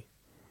country.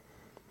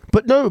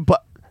 But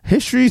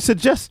history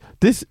suggests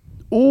this.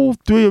 All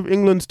three of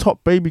England's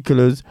top baby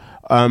killers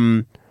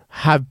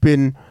have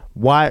been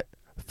white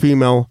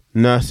female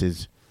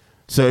nurses.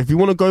 So if you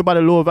want to go by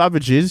the law of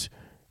averages,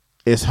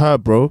 it's her,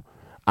 bro.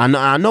 And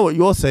I know what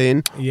you're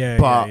saying. Yeah.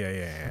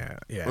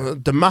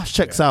 The math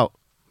checks out.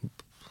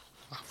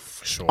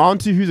 For sure.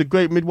 Auntie, who's a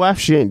great midwife,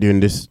 she ain't doing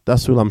this.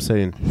 That's all I'm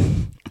saying.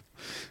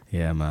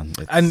 Yeah, man.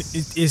 And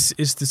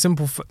it's the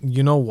simple.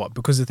 You know what?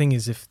 Because the thing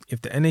is, if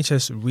the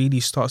NHS really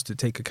starts to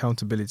take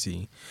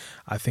accountability,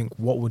 I think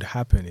what would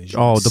happen is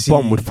the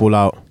bomb would fall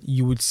out.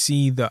 You would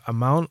see the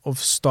amount of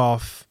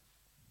staff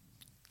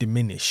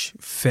diminish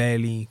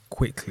fairly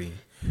quickly,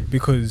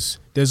 because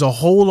there's a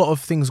whole lot of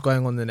things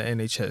going on in the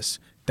NHS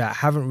that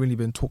haven't really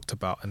been talked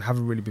about and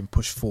haven't really been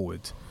pushed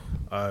forward,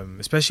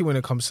 especially when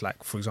it comes to,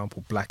 like, for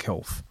example, black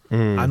health.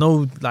 I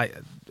know, like,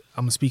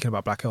 I'm speaking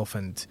about black health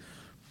and.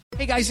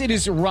 Hey guys, it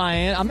is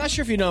Ryan. I'm not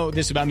sure if you know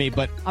this about me,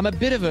 but I'm a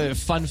bit of a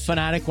fun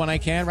fanatic when I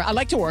can. I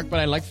like to work, but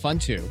I like fun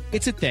too.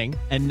 It's a thing.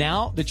 And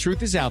now the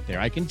truth is out there.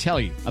 I can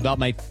tell you about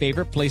my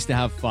favorite place to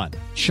have fun.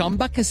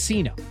 Chumba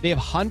Casino. They have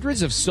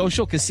hundreds of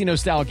social casino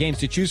style games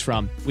to choose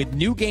from with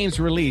new games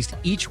released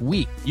each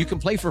week. You can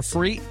play for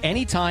free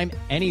anytime,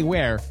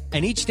 anywhere.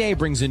 And each day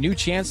brings a new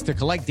chance to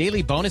collect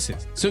daily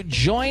bonuses. So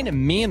join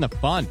me in the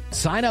fun.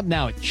 Sign up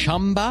now at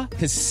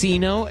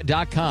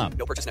ChumbaCasino.com.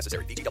 No purchase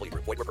necessary. VGW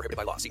Group. Void where prohibited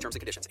by law. See terms and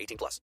conditions.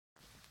 18+.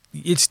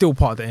 It's still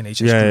part of the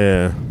NHS.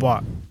 Yeah.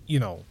 But,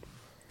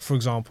 for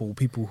example,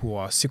 people who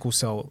are sickle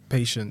cell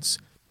patients,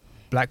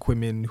 black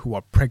women who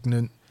are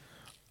pregnant,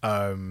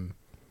 then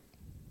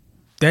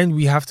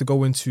we have to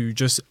go into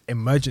just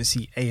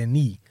emergency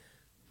A&E.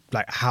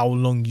 Like how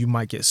long you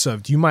might get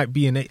served. You might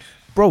be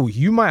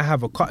you might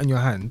have a cut in your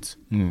hand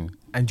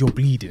and you're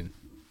bleeding.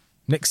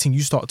 Next thing,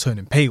 you start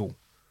turning pale.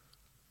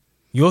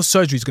 Your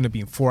surgery is going to be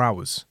in 4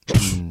 hours.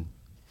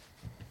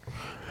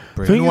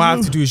 All I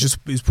have to do is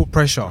put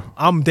pressure.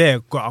 I'm there.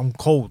 I'm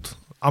cold.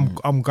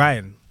 I'm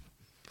dying.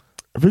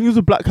 I think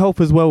with black health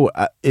as well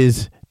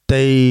is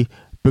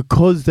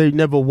because they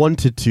never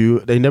wanted to,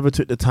 they never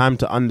took the time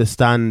to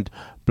understand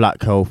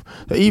black health.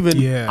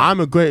 I'm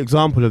a great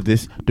example of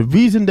this. The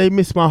reason they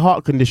missed my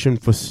heart condition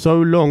for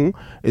so long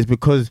is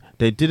because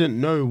they didn't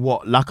know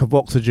what lack of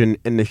oxygen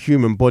in the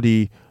human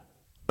body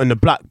and the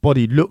black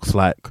body looks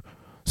like.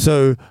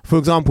 So, for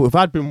example, if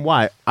I'd been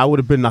white, I would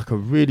have been like a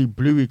really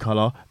bluey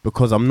colour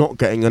because I'm not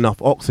getting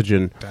enough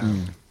oxygen.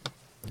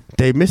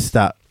 They missed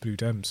that. Blue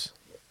Demz.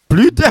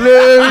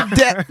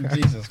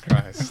 Jesus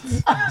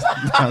Christ.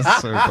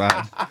 That's so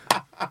bad.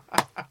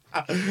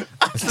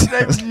 That's the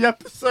name of the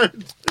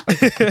episode.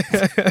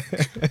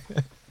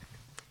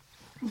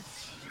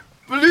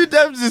 Blue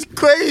Demz is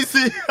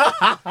crazy.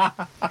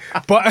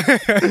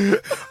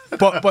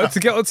 but to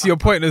get onto your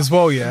point as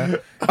well, yeah.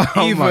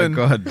 Oh my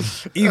God.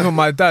 Even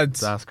my dad.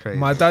 That's crazy.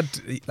 My dad,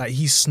 like,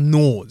 he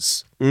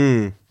snores.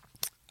 And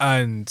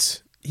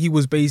he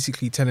was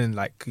basically telling,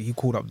 like, he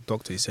called up the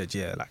doctor. He said,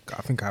 yeah, like,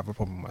 I think I have a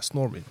problem with my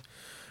snoring.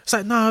 It's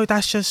like, no,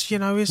 that's just,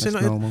 it's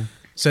normal.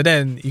 So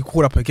then he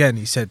called up again.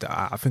 He said,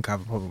 I think I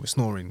have a problem with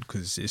snoring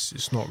because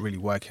it's not really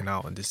working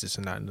out and this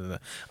and that and that.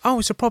 Oh,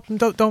 it's a problem.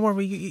 Don't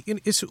worry.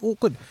 It's all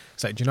good.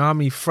 It's like, do you know how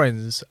many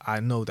friends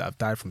I know that have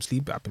died from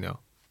sleep apnea?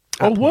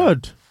 Oh,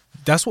 word.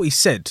 That's what he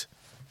said.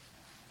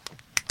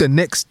 The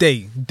next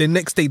day they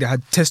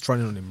had tests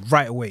running on him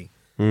right away.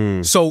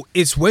 So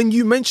it's when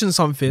you mention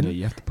something,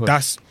 you have to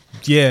push.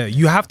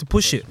 You have to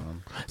push it.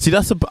 See,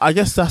 I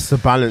guess that's the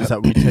balance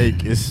that we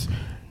take is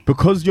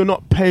because you're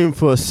not paying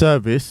for a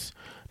service,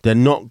 they're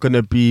not going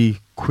to be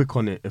quick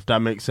on it, if that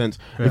makes sense.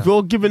 If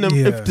you're giving them,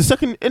 if the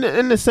second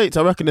in the States,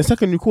 I reckon the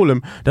second you call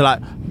them, they're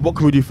like, "What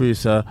can we do for you,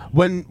 sir?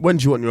 When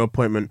do you want your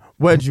appointment?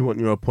 Where do you want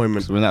your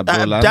appointment? So when that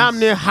bill lands, damn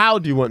near, how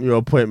do you want your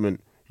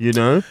appointment? You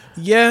know?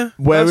 Yeah.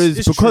 Whereas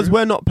because true.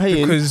 we're not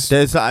paying,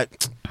 there's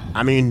like,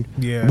 I mean,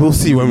 Yeah. we'll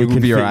see when we We'll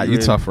can be fit alright. you You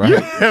in. tough, right?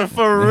 Yeah,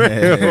 for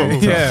real.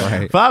 Yeah.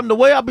 Right. Fam, the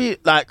way I be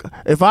like,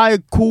 if I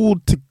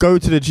called to go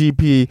to the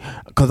GP,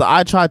 because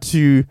I try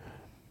to,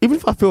 even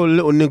if I feel a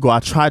little niggle, I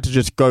try to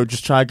just try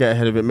to get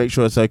ahead of it, make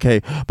sure it's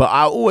okay. But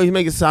I always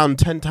make it sound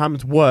 10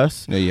 times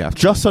worse, Yeah, you have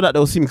to. just so that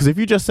they'll see me. Because if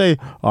you just say,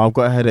 "Oh, I've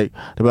got a headache,"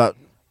 they'll be like,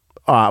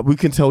 "All right, we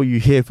can tell you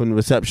here from the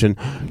reception.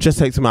 Just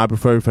take some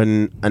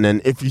ibuprofen, and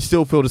then if you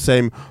still feel the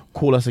same,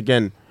 call us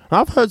again."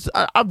 I've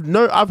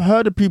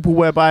heard of people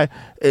whereby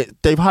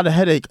they've had a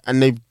headache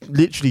and they've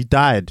literally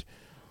died.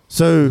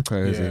 So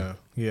Crazy.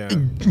 Yeah.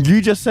 you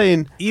just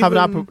saying have Even-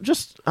 an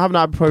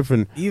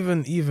ibuprofen.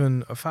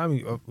 Even a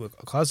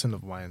cousin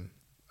of mine,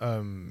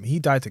 he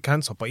died to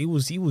cancer, but he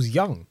was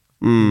young.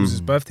 It was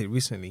his birthday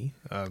recently.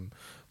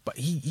 But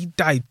he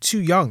died too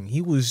young.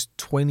 He was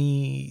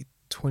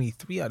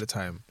 23 at the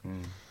time.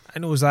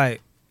 And it was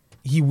like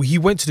he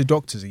went to the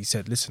doctors and he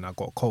said, "Listen, I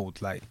got a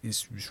cold. Like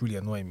it's really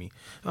annoying me.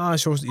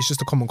 It's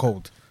just a common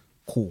cold."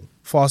 Cool.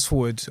 Fast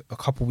forward a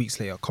couple weeks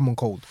later, common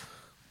cold.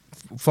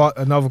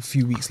 Another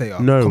few weeks later,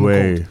 No common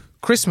way. cold.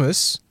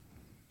 Christmas,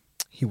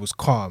 he was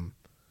calm.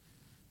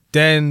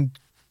 Then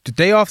the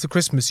day after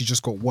Christmas, he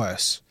just got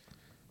worse.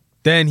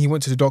 Then he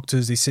went to the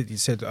doctors. He said,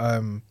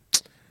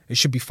 it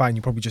should be fine.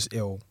 You're probably just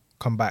ill.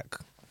 Come back.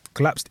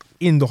 Collapsed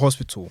in the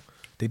hospital.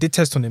 They did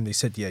test on him. They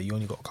said, yeah, you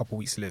only got a couple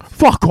weeks to live.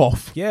 Fuck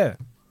off. Yeah,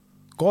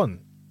 gone.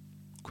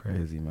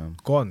 Crazy, man.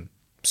 Gone.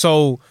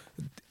 So,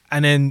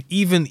 and then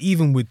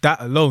even with that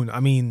alone, I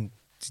mean,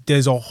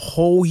 there's a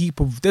whole heap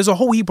of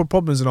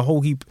problems and a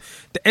whole heap.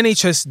 The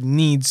NHS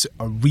needs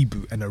a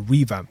reboot and a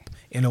revamp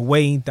in a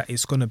way that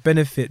it's going to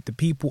benefit the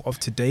people of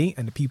today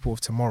and the people of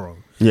tomorrow.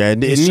 Yeah,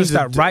 it's just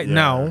that right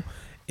now,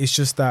 it's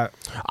just that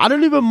I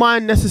don't even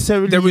mind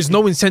necessarily. there is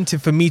no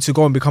incentive for me to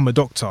go and become a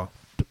doctor.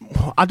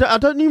 I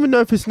don't even know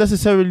if it's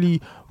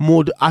necessarily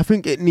more. I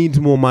think it needs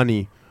more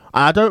money.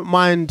 I don't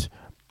mind,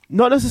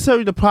 not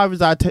necessarily the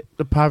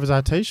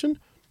privatization.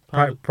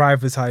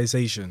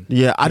 Privatization.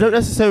 Yeah, I don't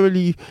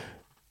necessarily.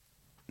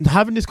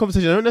 Having this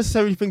conversation, I don't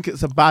necessarily think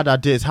it's a bad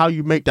idea. It's how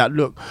you make that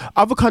look.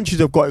 Other countries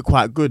have got it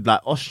quite good.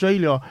 Like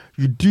Australia,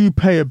 you do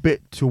pay a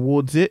bit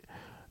towards it,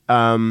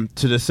 to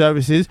the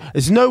services.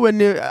 It's nowhere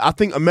near. I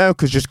think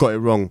America's just got it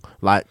wrong.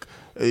 Like,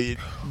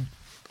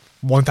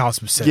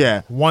 1,000%.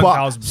 yeah,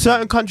 1,000%.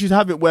 certain countries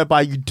have it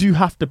whereby you do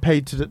have to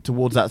pay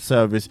towards that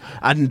service,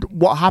 and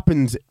what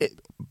happens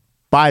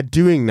by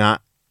doing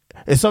that,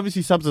 it's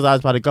obviously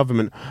subsidized by the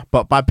government,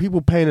 but by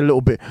people paying a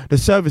little bit, the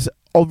service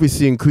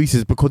obviously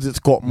increases because it's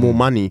got more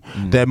money.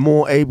 They're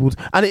more able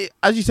to, and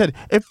as you said,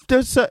 if the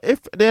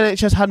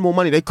NHS had more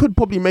money, they could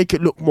probably make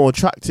it look more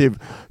attractive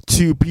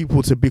to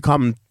people to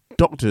become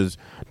doctors.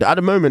 At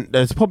the moment,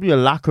 there's probably a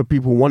lack of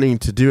people wanting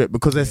to do it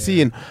because they're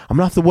seeing, I'm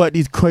gonna have to work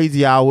these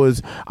crazy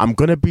hours, I'm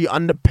gonna be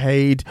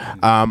underpaid,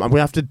 I'm gonna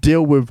have to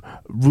deal with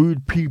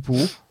rude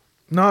people.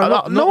 I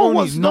want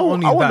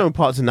no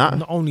parts in that.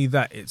 Not only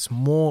that, it's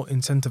more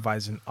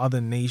incentivized in other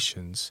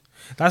nations.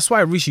 That's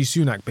why Rishi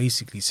Sunak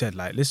basically said,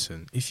 like,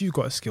 listen, if you've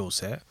got a skill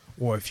set,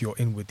 or if you're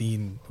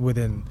within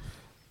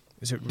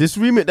is it This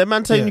remit, that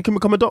man saying you can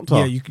become a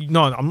doctor. Yeah,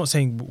 no, I'm not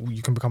saying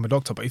you can become a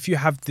doctor, but if you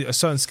have a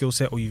certain skill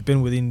set, or you've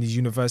been within these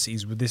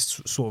universities with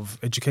this sort of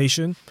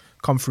education,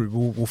 come through.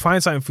 We'll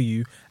find something for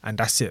you, and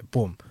that's it.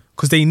 Boom.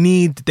 Because they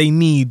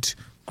need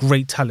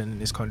great talent in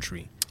this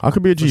country. I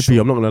could be a GP. sure.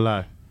 I'm not gonna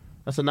lie.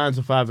 That's a 9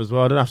 to 5 as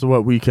well. I don't have to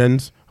work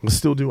weekends. I can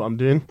still do what I'm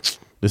doing.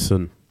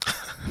 Listen,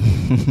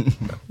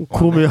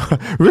 call me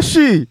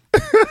Rishi.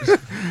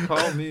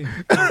 Call me.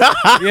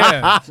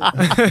 Yeah.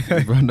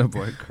 Brother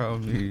boy, call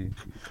me.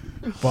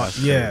 But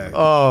yeah.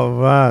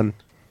 Oh man,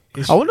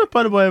 It's- I wonder if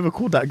anybody ever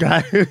called that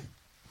guy.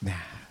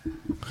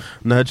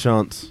 No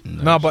chance.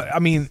 No, but I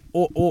mean,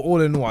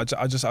 all in all,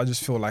 I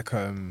just feel like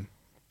a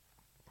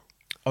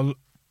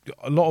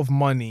lot of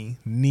money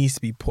needs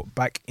to be put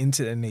back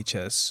into the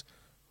NHS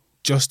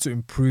just to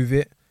improve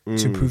it,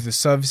 to improve the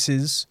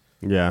services.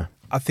 Yeah.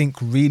 I think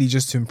really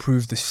just to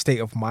improve the state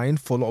of mind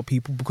for a lot of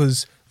people,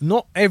 because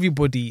not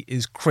everybody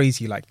is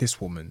crazy like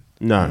this woman.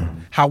 No.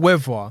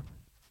 However,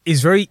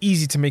 it's very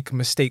easy to make a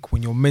mistake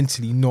when you're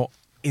mentally not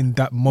in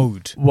that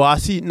mode. Well, I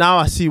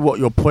see what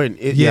your point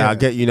is. Yeah. Yeah, I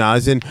get you now.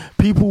 As in,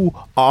 people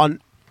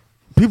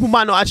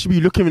might not actually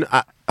be looking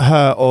at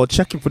her or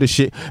checking for the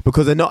shit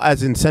because they're not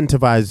as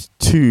incentivized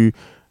to,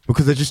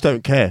 because they just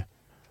don't care.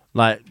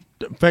 Like,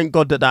 thank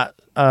God that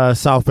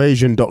South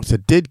Asian doctor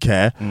did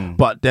care,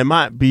 but there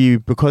might be,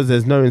 because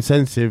there's no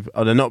incentive,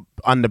 or they're not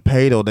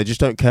underpaid, or they just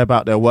don't care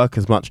about their work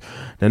as much,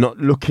 they're not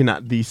looking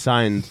at these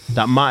signs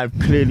that might have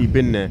clearly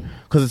been there.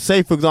 Because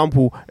say, for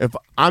example, if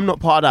I'm not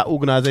part of that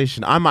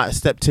organisation, I might have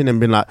stepped in and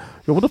been like,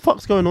 yo, what the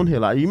fuck's going on here?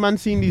 Like, you man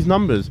seeing these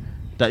numbers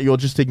that you're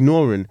just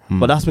ignoring?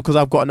 But that's because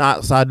I've got an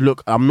outside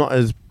look. I'm not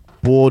as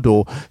bored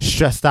or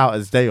stressed out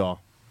as they are.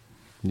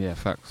 Yeah,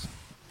 facts.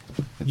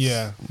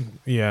 Yeah.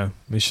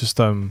 It's just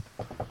the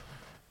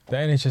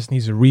NHS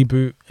needs a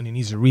reboot and it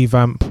needs a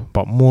revamp,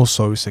 but more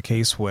so it's a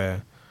case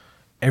where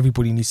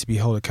everybody needs to be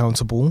held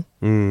accountable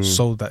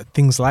so that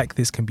things like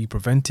this can be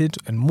prevented,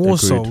 and more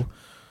so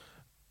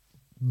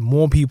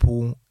more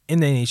people in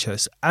the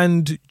NHS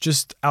and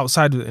just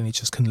outside of the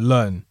NHS can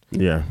learn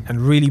and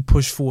really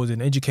push forward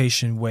an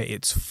education where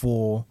it's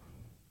for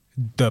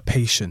the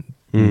patient.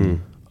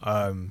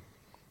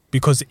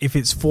 Because if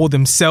it's for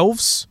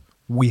themselves,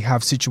 we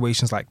have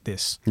situations like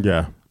this.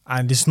 Yeah.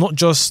 And it's not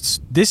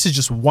just, this is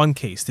just one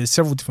case. There's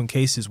several different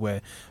cases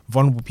where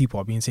vulnerable people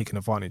are being taken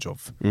advantage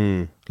of.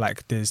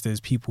 Like there's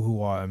people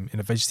who are in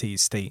a vegetated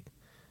state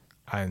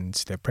and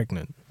they're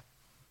pregnant.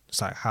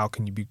 It's like, how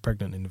can you be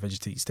pregnant in a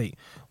vegetated state?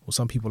 Well,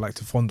 some people like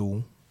to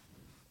fondle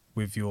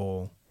with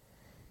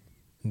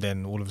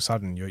then all of a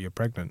sudden you're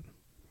pregnant.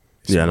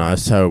 It's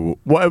terrible.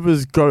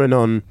 Whatever's going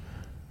on,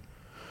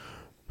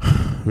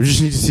 we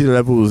just need to see the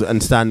levels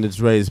and standards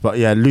raised. But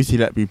yeah, Lucy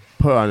let be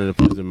put under the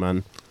prison,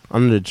 man.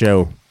 Under the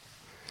jail.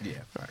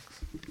 Yeah,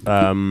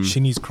 facts. She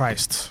needs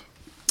Christ.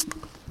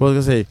 What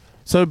was I going to say?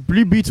 So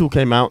Blue Beetle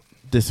came out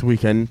this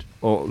weekend,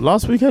 or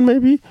last weekend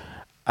maybe,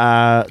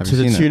 to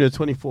the tune of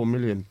 24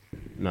 million.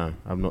 No,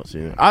 I've not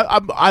seen it.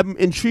 I'm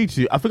intrigued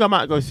to. I think I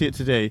might go see it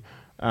today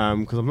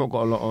because I've not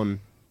got a lot on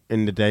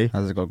in the day.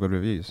 Has it got good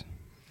reviews?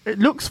 It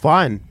looks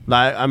fine.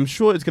 Like, I'm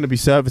sure it's going to be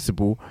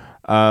serviceable.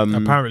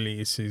 Apparently,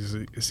 it's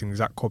an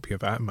exact copy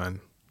of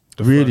Ant-Man.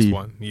 The really? First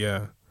one,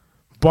 yeah.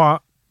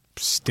 But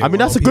still, I mean,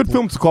 that's a good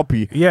film to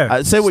copy.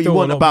 Yeah. Say what you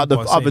want about the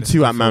other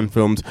two Ant-Man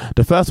films.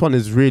 The first one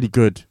is really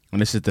good.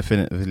 And this is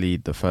definitively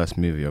the first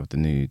movie of the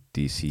new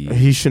DC.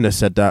 He shouldn't have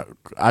said that.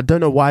 I don't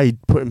know why he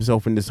put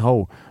himself in this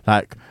hole.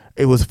 Like,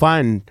 it was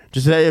fine.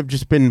 Just let it have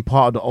just been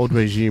part of the old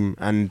regime,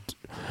 and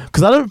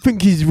because I don't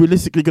think he's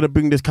realistically going to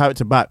bring this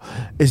character back.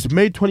 It's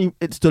made 20.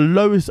 It's the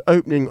lowest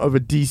opening of a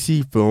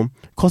DC film.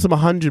 Cost him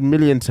 100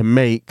 million to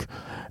make.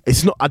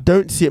 It's not. I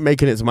don't see it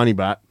making its money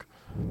back.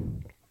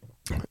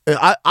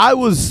 I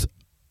was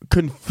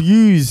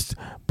confused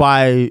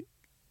by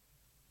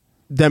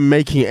them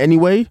making it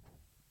anyway.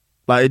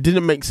 Like, it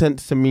didn't make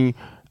sense to me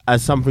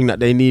as something that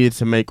they needed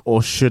to make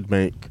or should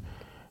make.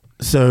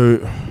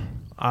 So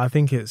I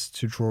think it's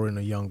to draw in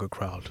a younger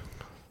crowd.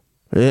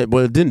 Yeah,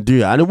 well, it didn't do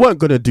that, and it weren't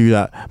going to do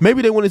that.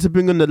 Maybe they wanted to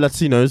bring in the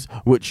Latinos,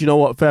 which, you know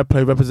what, fair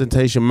play,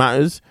 representation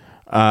matters,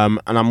 and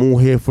I'm all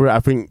here for it. I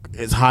think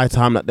it's high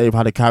time that they've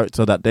had a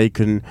character that they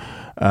can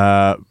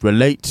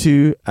relate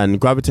to and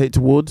gravitate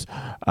towards.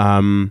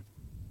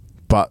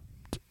 But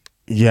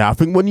yeah, I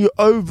think when you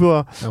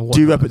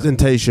overdo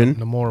representation,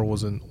 Namora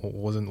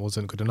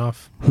wasn't good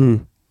enough.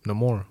 Who?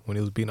 Namora, when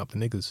he was beating up the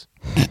niggas.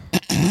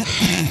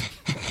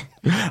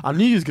 I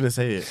knew you was gonna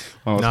say it.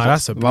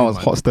 That's a man was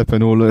hot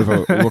stepping all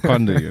over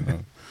Wakanda, you know.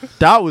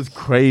 That was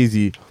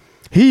crazy.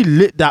 He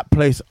lit that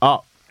place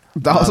up.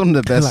 That was one of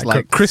the best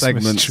like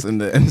segments in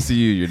the MCU,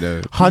 you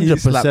know.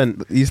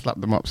 100%. He slapped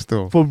them up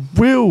still. For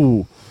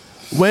real.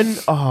 When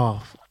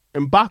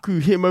M'Baku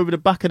hit him over the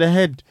back of the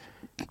head.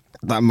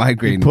 That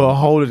migraine. He put a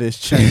hole in his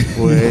chest,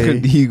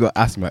 boy. He got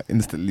asthma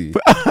instantly.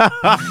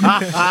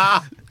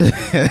 I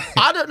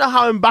don't know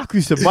how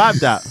M'Baku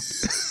survived that.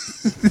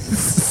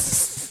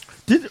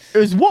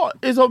 Is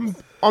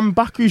on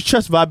Baku's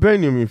chest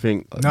vibranium, you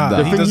think? Nah,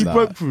 the thing he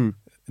broke through.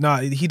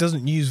 Nah, he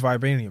doesn't use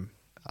vibranium.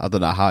 I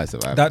don't know how it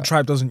survived. That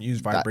tribe doesn't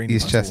use vibranium.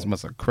 His chest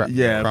must have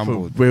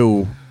crumbled. For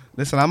real.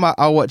 Listen,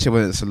 I'll watch it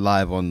when it's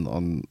live on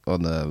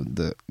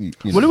the.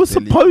 Well, it was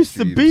supposed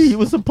to be. It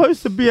was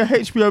supposed to be a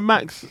HBO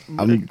Max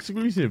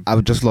exclusive.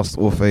 I've just lost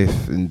all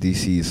faith in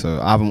DC,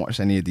 so I haven't watched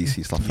any of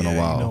DC stuff in a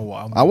while. You know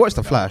what, I watched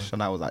The Flash,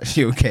 and I was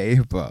actually okay,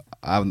 but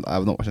I've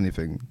not watched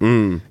anything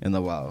in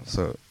a while.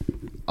 So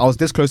I was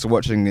this close to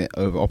watching it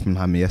over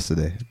Oppenheimer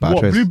yesterday. But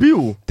What, Blue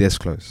Beetle? This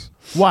close.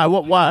 Why?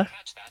 Why?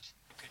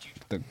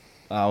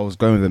 I was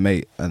going with a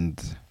mate,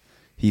 and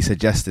he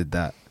suggested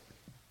that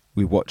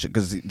we watch it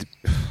because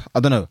I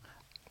don't know.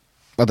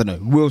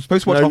 We were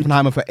supposed to watch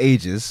Oppenheimer for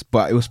ages,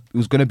 but it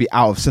was going to be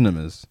out of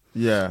cinemas.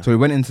 Yeah. So we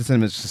went into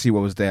cinemas to see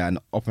what was there, and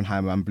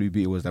Oppenheimer and Blue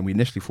Beetle was there. We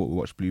initially thought we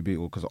watched Blue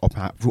Beetle because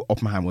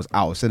Oppenheimer was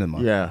out of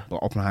cinema. Yeah.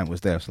 But Oppenheimer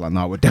was there, so like,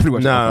 no, we're definitely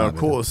watching Oppenheimer. No, of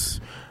course.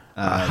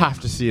 I have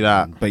to see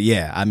that. But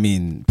yeah, I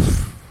mean,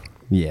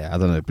 I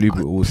don't know. Blue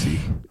Beetle, we'll see.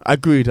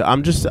 Agreed.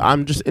 I'm just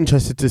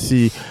interested to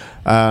see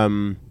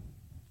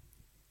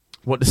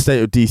what the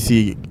state of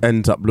DC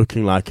ends up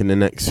looking like in the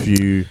next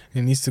few.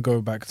 It needs to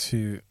go back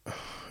to.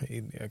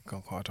 I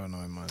don't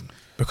know, man.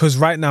 Because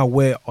right now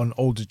we're on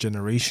older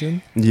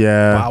generation.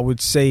 Yeah. But I would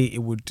say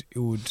it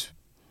would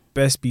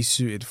best be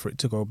suited for it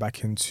to go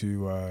back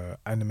into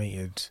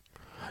animated.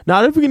 No,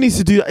 I don't think it needs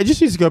to do that. It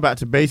just needs to go back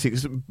to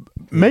basics.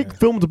 Make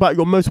films about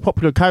your most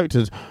popular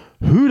characters.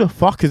 Who the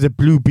fuck is a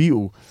Blue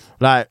Beetle?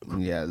 Like,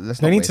 yeah,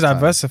 they need to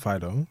diversify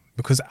though,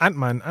 because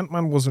Ant-Man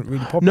wasn't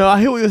really popular. No, I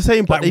hear what you're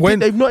saying, but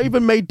they've not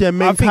even made their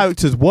main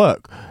characters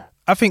work.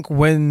 I think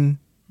when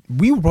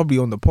we were probably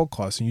on the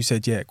podcast and you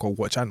said, "Yeah, go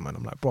watch Ant-Man,"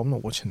 I'm like, "Bro, I'm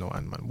not watching no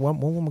Ant-Man. What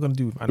am I gonna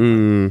do with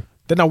Ant-Man?"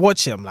 Then I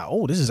watch it, I'm like,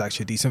 oh, this is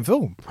actually a decent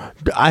film.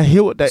 I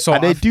hear what So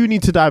they do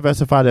need to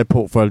diversify their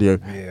portfolio.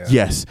 Yeah.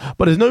 Yes,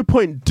 but there's no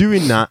point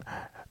doing that.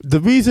 The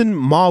reason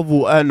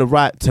Marvel earned the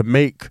right to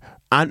make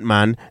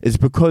Ant-Man is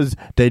because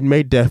they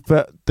made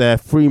their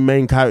three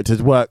main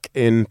characters work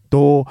in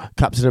Thor,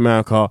 Captain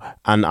America,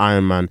 and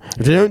Iron Man.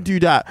 If they don't do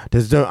that,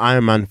 there's no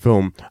Iron Man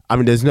film. I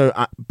mean, there's no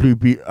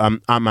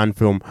Ant-Man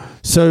film.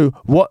 So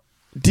what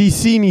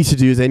DC needs to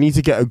do is they need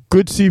to get a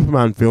good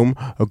Superman film,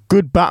 a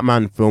good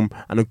Batman film,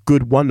 and a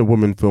good Wonder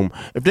Woman film.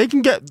 If they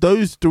can get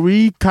those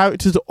three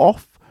characters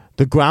off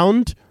the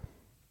ground,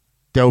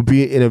 they'll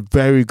be in a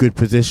very good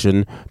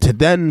position to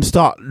then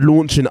start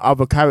launching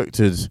other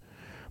characters.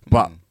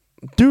 But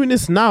doing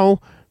this now,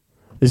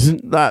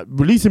 isn't that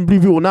releasing Blue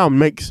Beetle now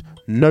makes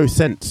no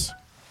sense.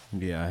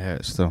 Yeah, I hear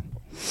it still.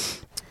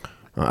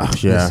 Yeah.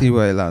 Let's see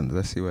where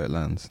it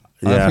lands.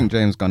 Yeah. I think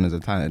James Gunn is a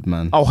talented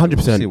man. Oh, 100%.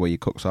 We'll see what he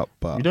cooks up.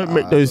 But You don't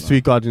make those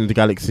three Guardians of the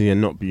Galaxy and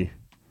not be.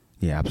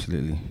 Yeah,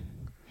 absolutely.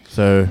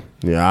 So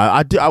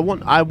yeah, I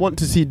want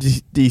to see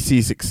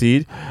DC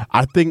succeed.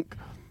 I think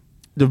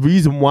the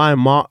reason why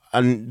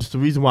the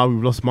reason why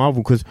we've lost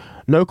Marvel, because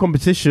no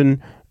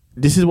competition.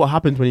 This is what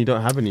happens when you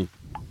don't have any.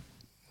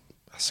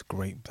 That's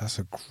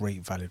a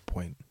great valid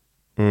point.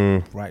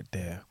 Right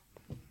there.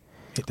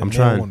 Hit the I'm nail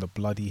trying on the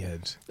bloody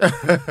head.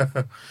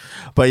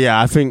 But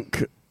yeah, I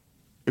think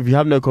if you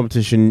have no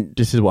competition,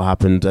 this is what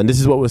happens, and this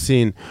is what we're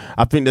seeing.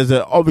 I think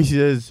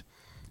there's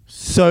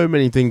so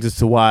many things as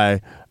to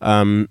why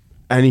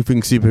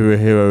anything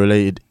superhero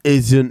related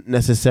isn't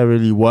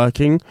necessarily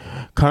working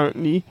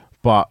currently,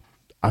 but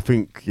I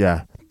think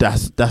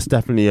that's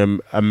definitely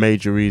a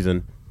major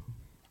reason.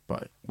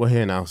 But we're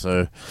here now,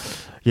 so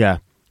yeah.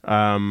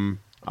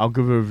 I'll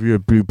give a review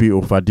of Blue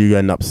Beetle if I do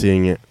end up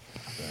seeing it.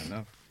 Fair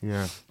enough.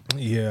 Yeah.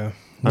 Yeah.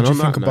 And What do on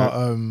you think that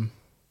about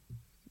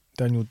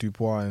Daniel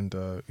Dubois and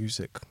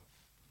Usyk?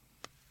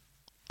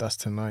 That's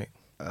tonight.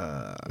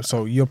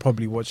 So you're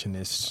probably watching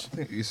this I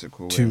think Usyk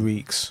will 2 win.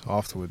 weeks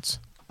afterwards.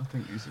 I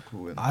think Usyk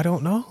will win. I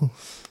don't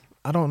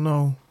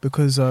know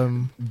because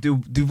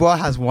Dubois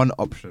has one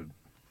option.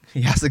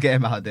 He has to get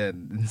him out there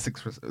in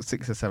 6 or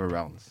 7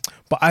 rounds.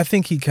 but I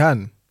think he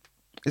can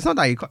It's not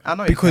that he can't. I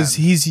know because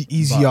he can,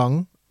 he's but-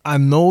 young. I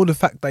know the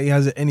fact that he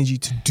has the energy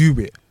to do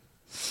it.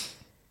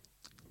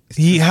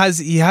 He has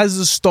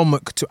the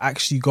stomach to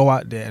actually go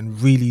out there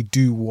and really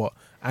do what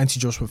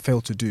Anthony Joshua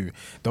failed to do.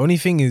 The only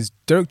thing is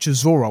Derek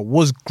Chisora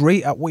was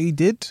great at what he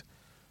did,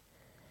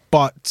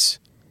 but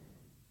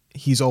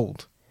he's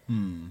old.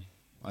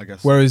 I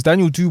guess. Whereas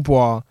Daniel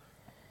Dubois,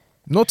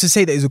 not to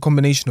say that he's a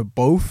combination of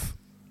both,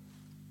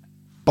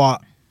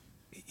 but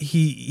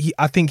he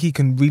I think he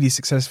can really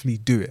successfully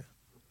do it.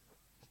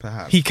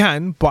 Perhaps He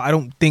can, but I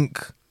don't think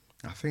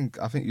I think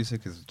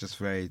Usyk is just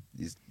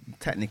he's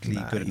technically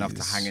good enough to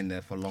he's- hang in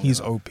there for long. he's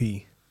enough. OP. Do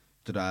you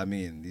know what I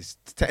mean? He's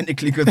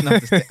technically good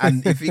enough to stay.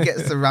 And if he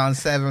gets to round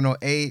 7 or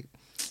 8,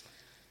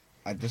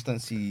 I just don't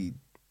see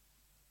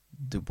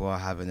Dubois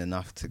having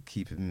enough to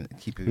keep him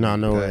No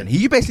going. way.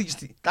 He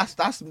basically just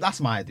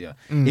that's my idea.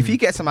 If he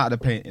gets him out of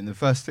the paint in the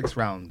first 6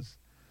 rounds,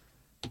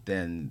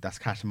 then that's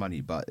cash money.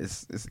 But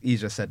it's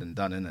easier said than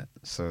done, isn't it?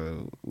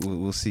 So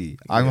we'll see.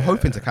 I'm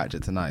hoping to catch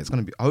it tonight. It's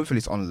gonna be hopefully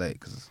it's on late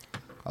because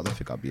I don't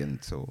think I'll be in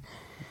until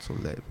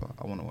late. But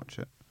I want to watch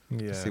it.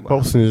 Yeah. See what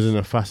Boxing happens. is in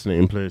a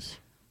fascinating place.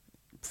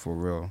 For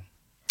real.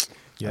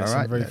 Yeah, it's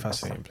Alright, a very let's-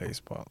 fascinating place,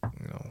 but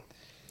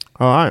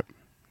All right,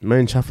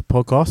 main Chafford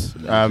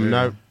podcast.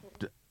 Yeah.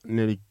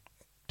 Nearly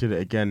did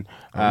it again.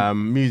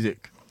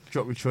 Music.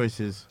 Drop your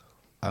choices.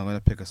 I'm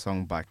gonna pick a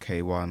song by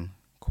K1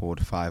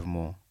 called 5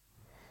 More.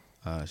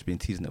 She's been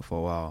teasing it for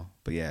a while,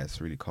 but yeah, it's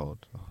really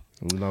cold.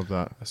 We love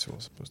that. that's what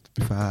it's supposed to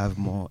be. 5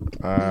 more.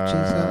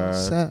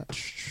 I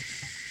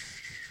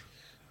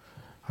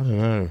don't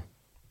know.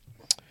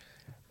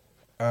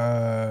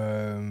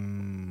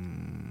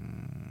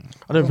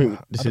 I don't think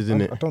this is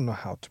in it. I don't know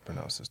how to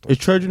pronounce this. Is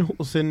Trojan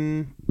Horse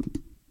in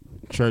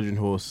Trojan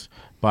Horse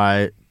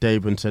by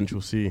Dave and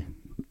Central C?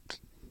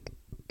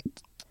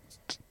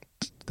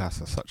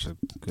 That's such a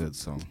good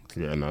song.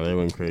 Yeah, no, they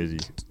went crazy.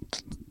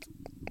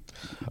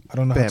 I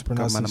don't know how Beb, to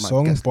pronounce come on, the I might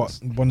song, guess but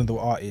this. one of the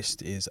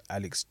artists is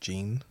Alex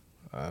Jean.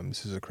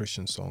 This is a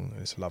Christian song,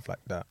 and it's Love Like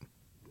That.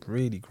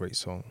 Really great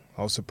song.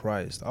 I was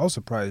surprised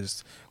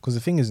because the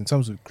thing is, in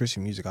terms of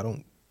Christian music, I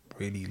don't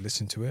really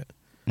listen to it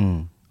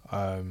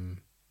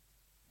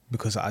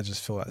because I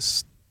just feel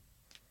that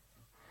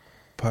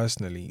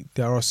personally,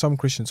 there are some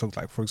Christian songs,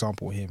 like for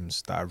example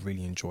hymns, that I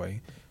really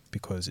enjoy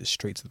because it's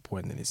straight to the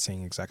point and it's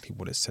saying exactly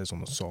what it says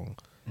on the song.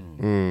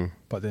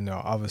 But then there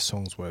are other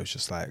songs where it's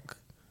just like,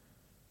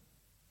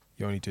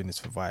 you're only doing this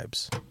for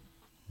vibes.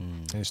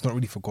 And it's not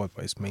really for God,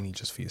 but it's mainly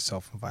just for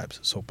yourself and vibes.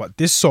 So, but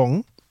this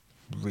song,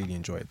 really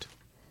enjoyed.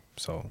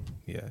 So,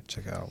 yeah,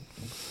 check it out.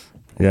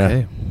 Yeah.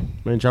 Okay.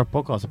 Main Chafford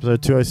podcast,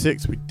 episode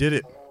 206. We did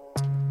it.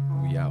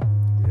 We out.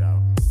 We out.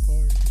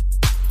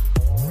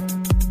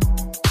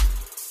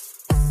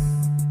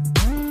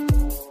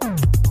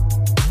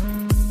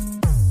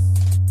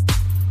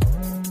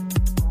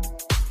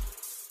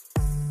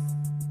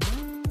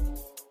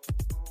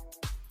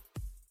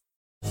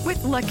 With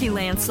Lucky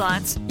Land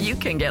Slots, you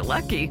can get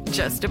lucky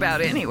just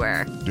about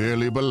anywhere.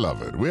 Dearly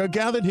beloved, we are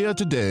gathered here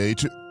today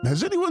to...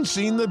 Has anyone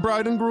seen the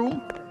bride and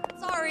groom?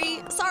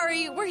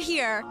 Sorry, we're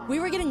here. We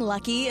were getting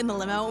lucky in the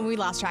limo and we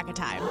lost track of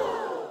time.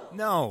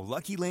 No,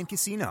 Lucky Land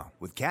Casino,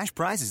 with cash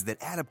prizes that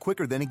add up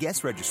quicker than a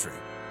guest registry.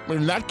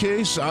 In that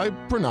case, I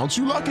pronounce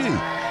you lucky.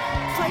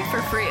 Play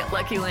for free at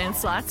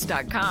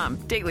LuckyLandSlots.com.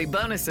 Daily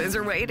bonuses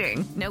are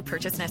waiting. No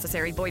purchase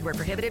necessary. Void where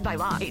prohibited by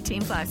law.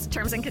 18+.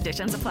 Terms and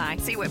conditions apply.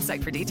 See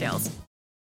website for details.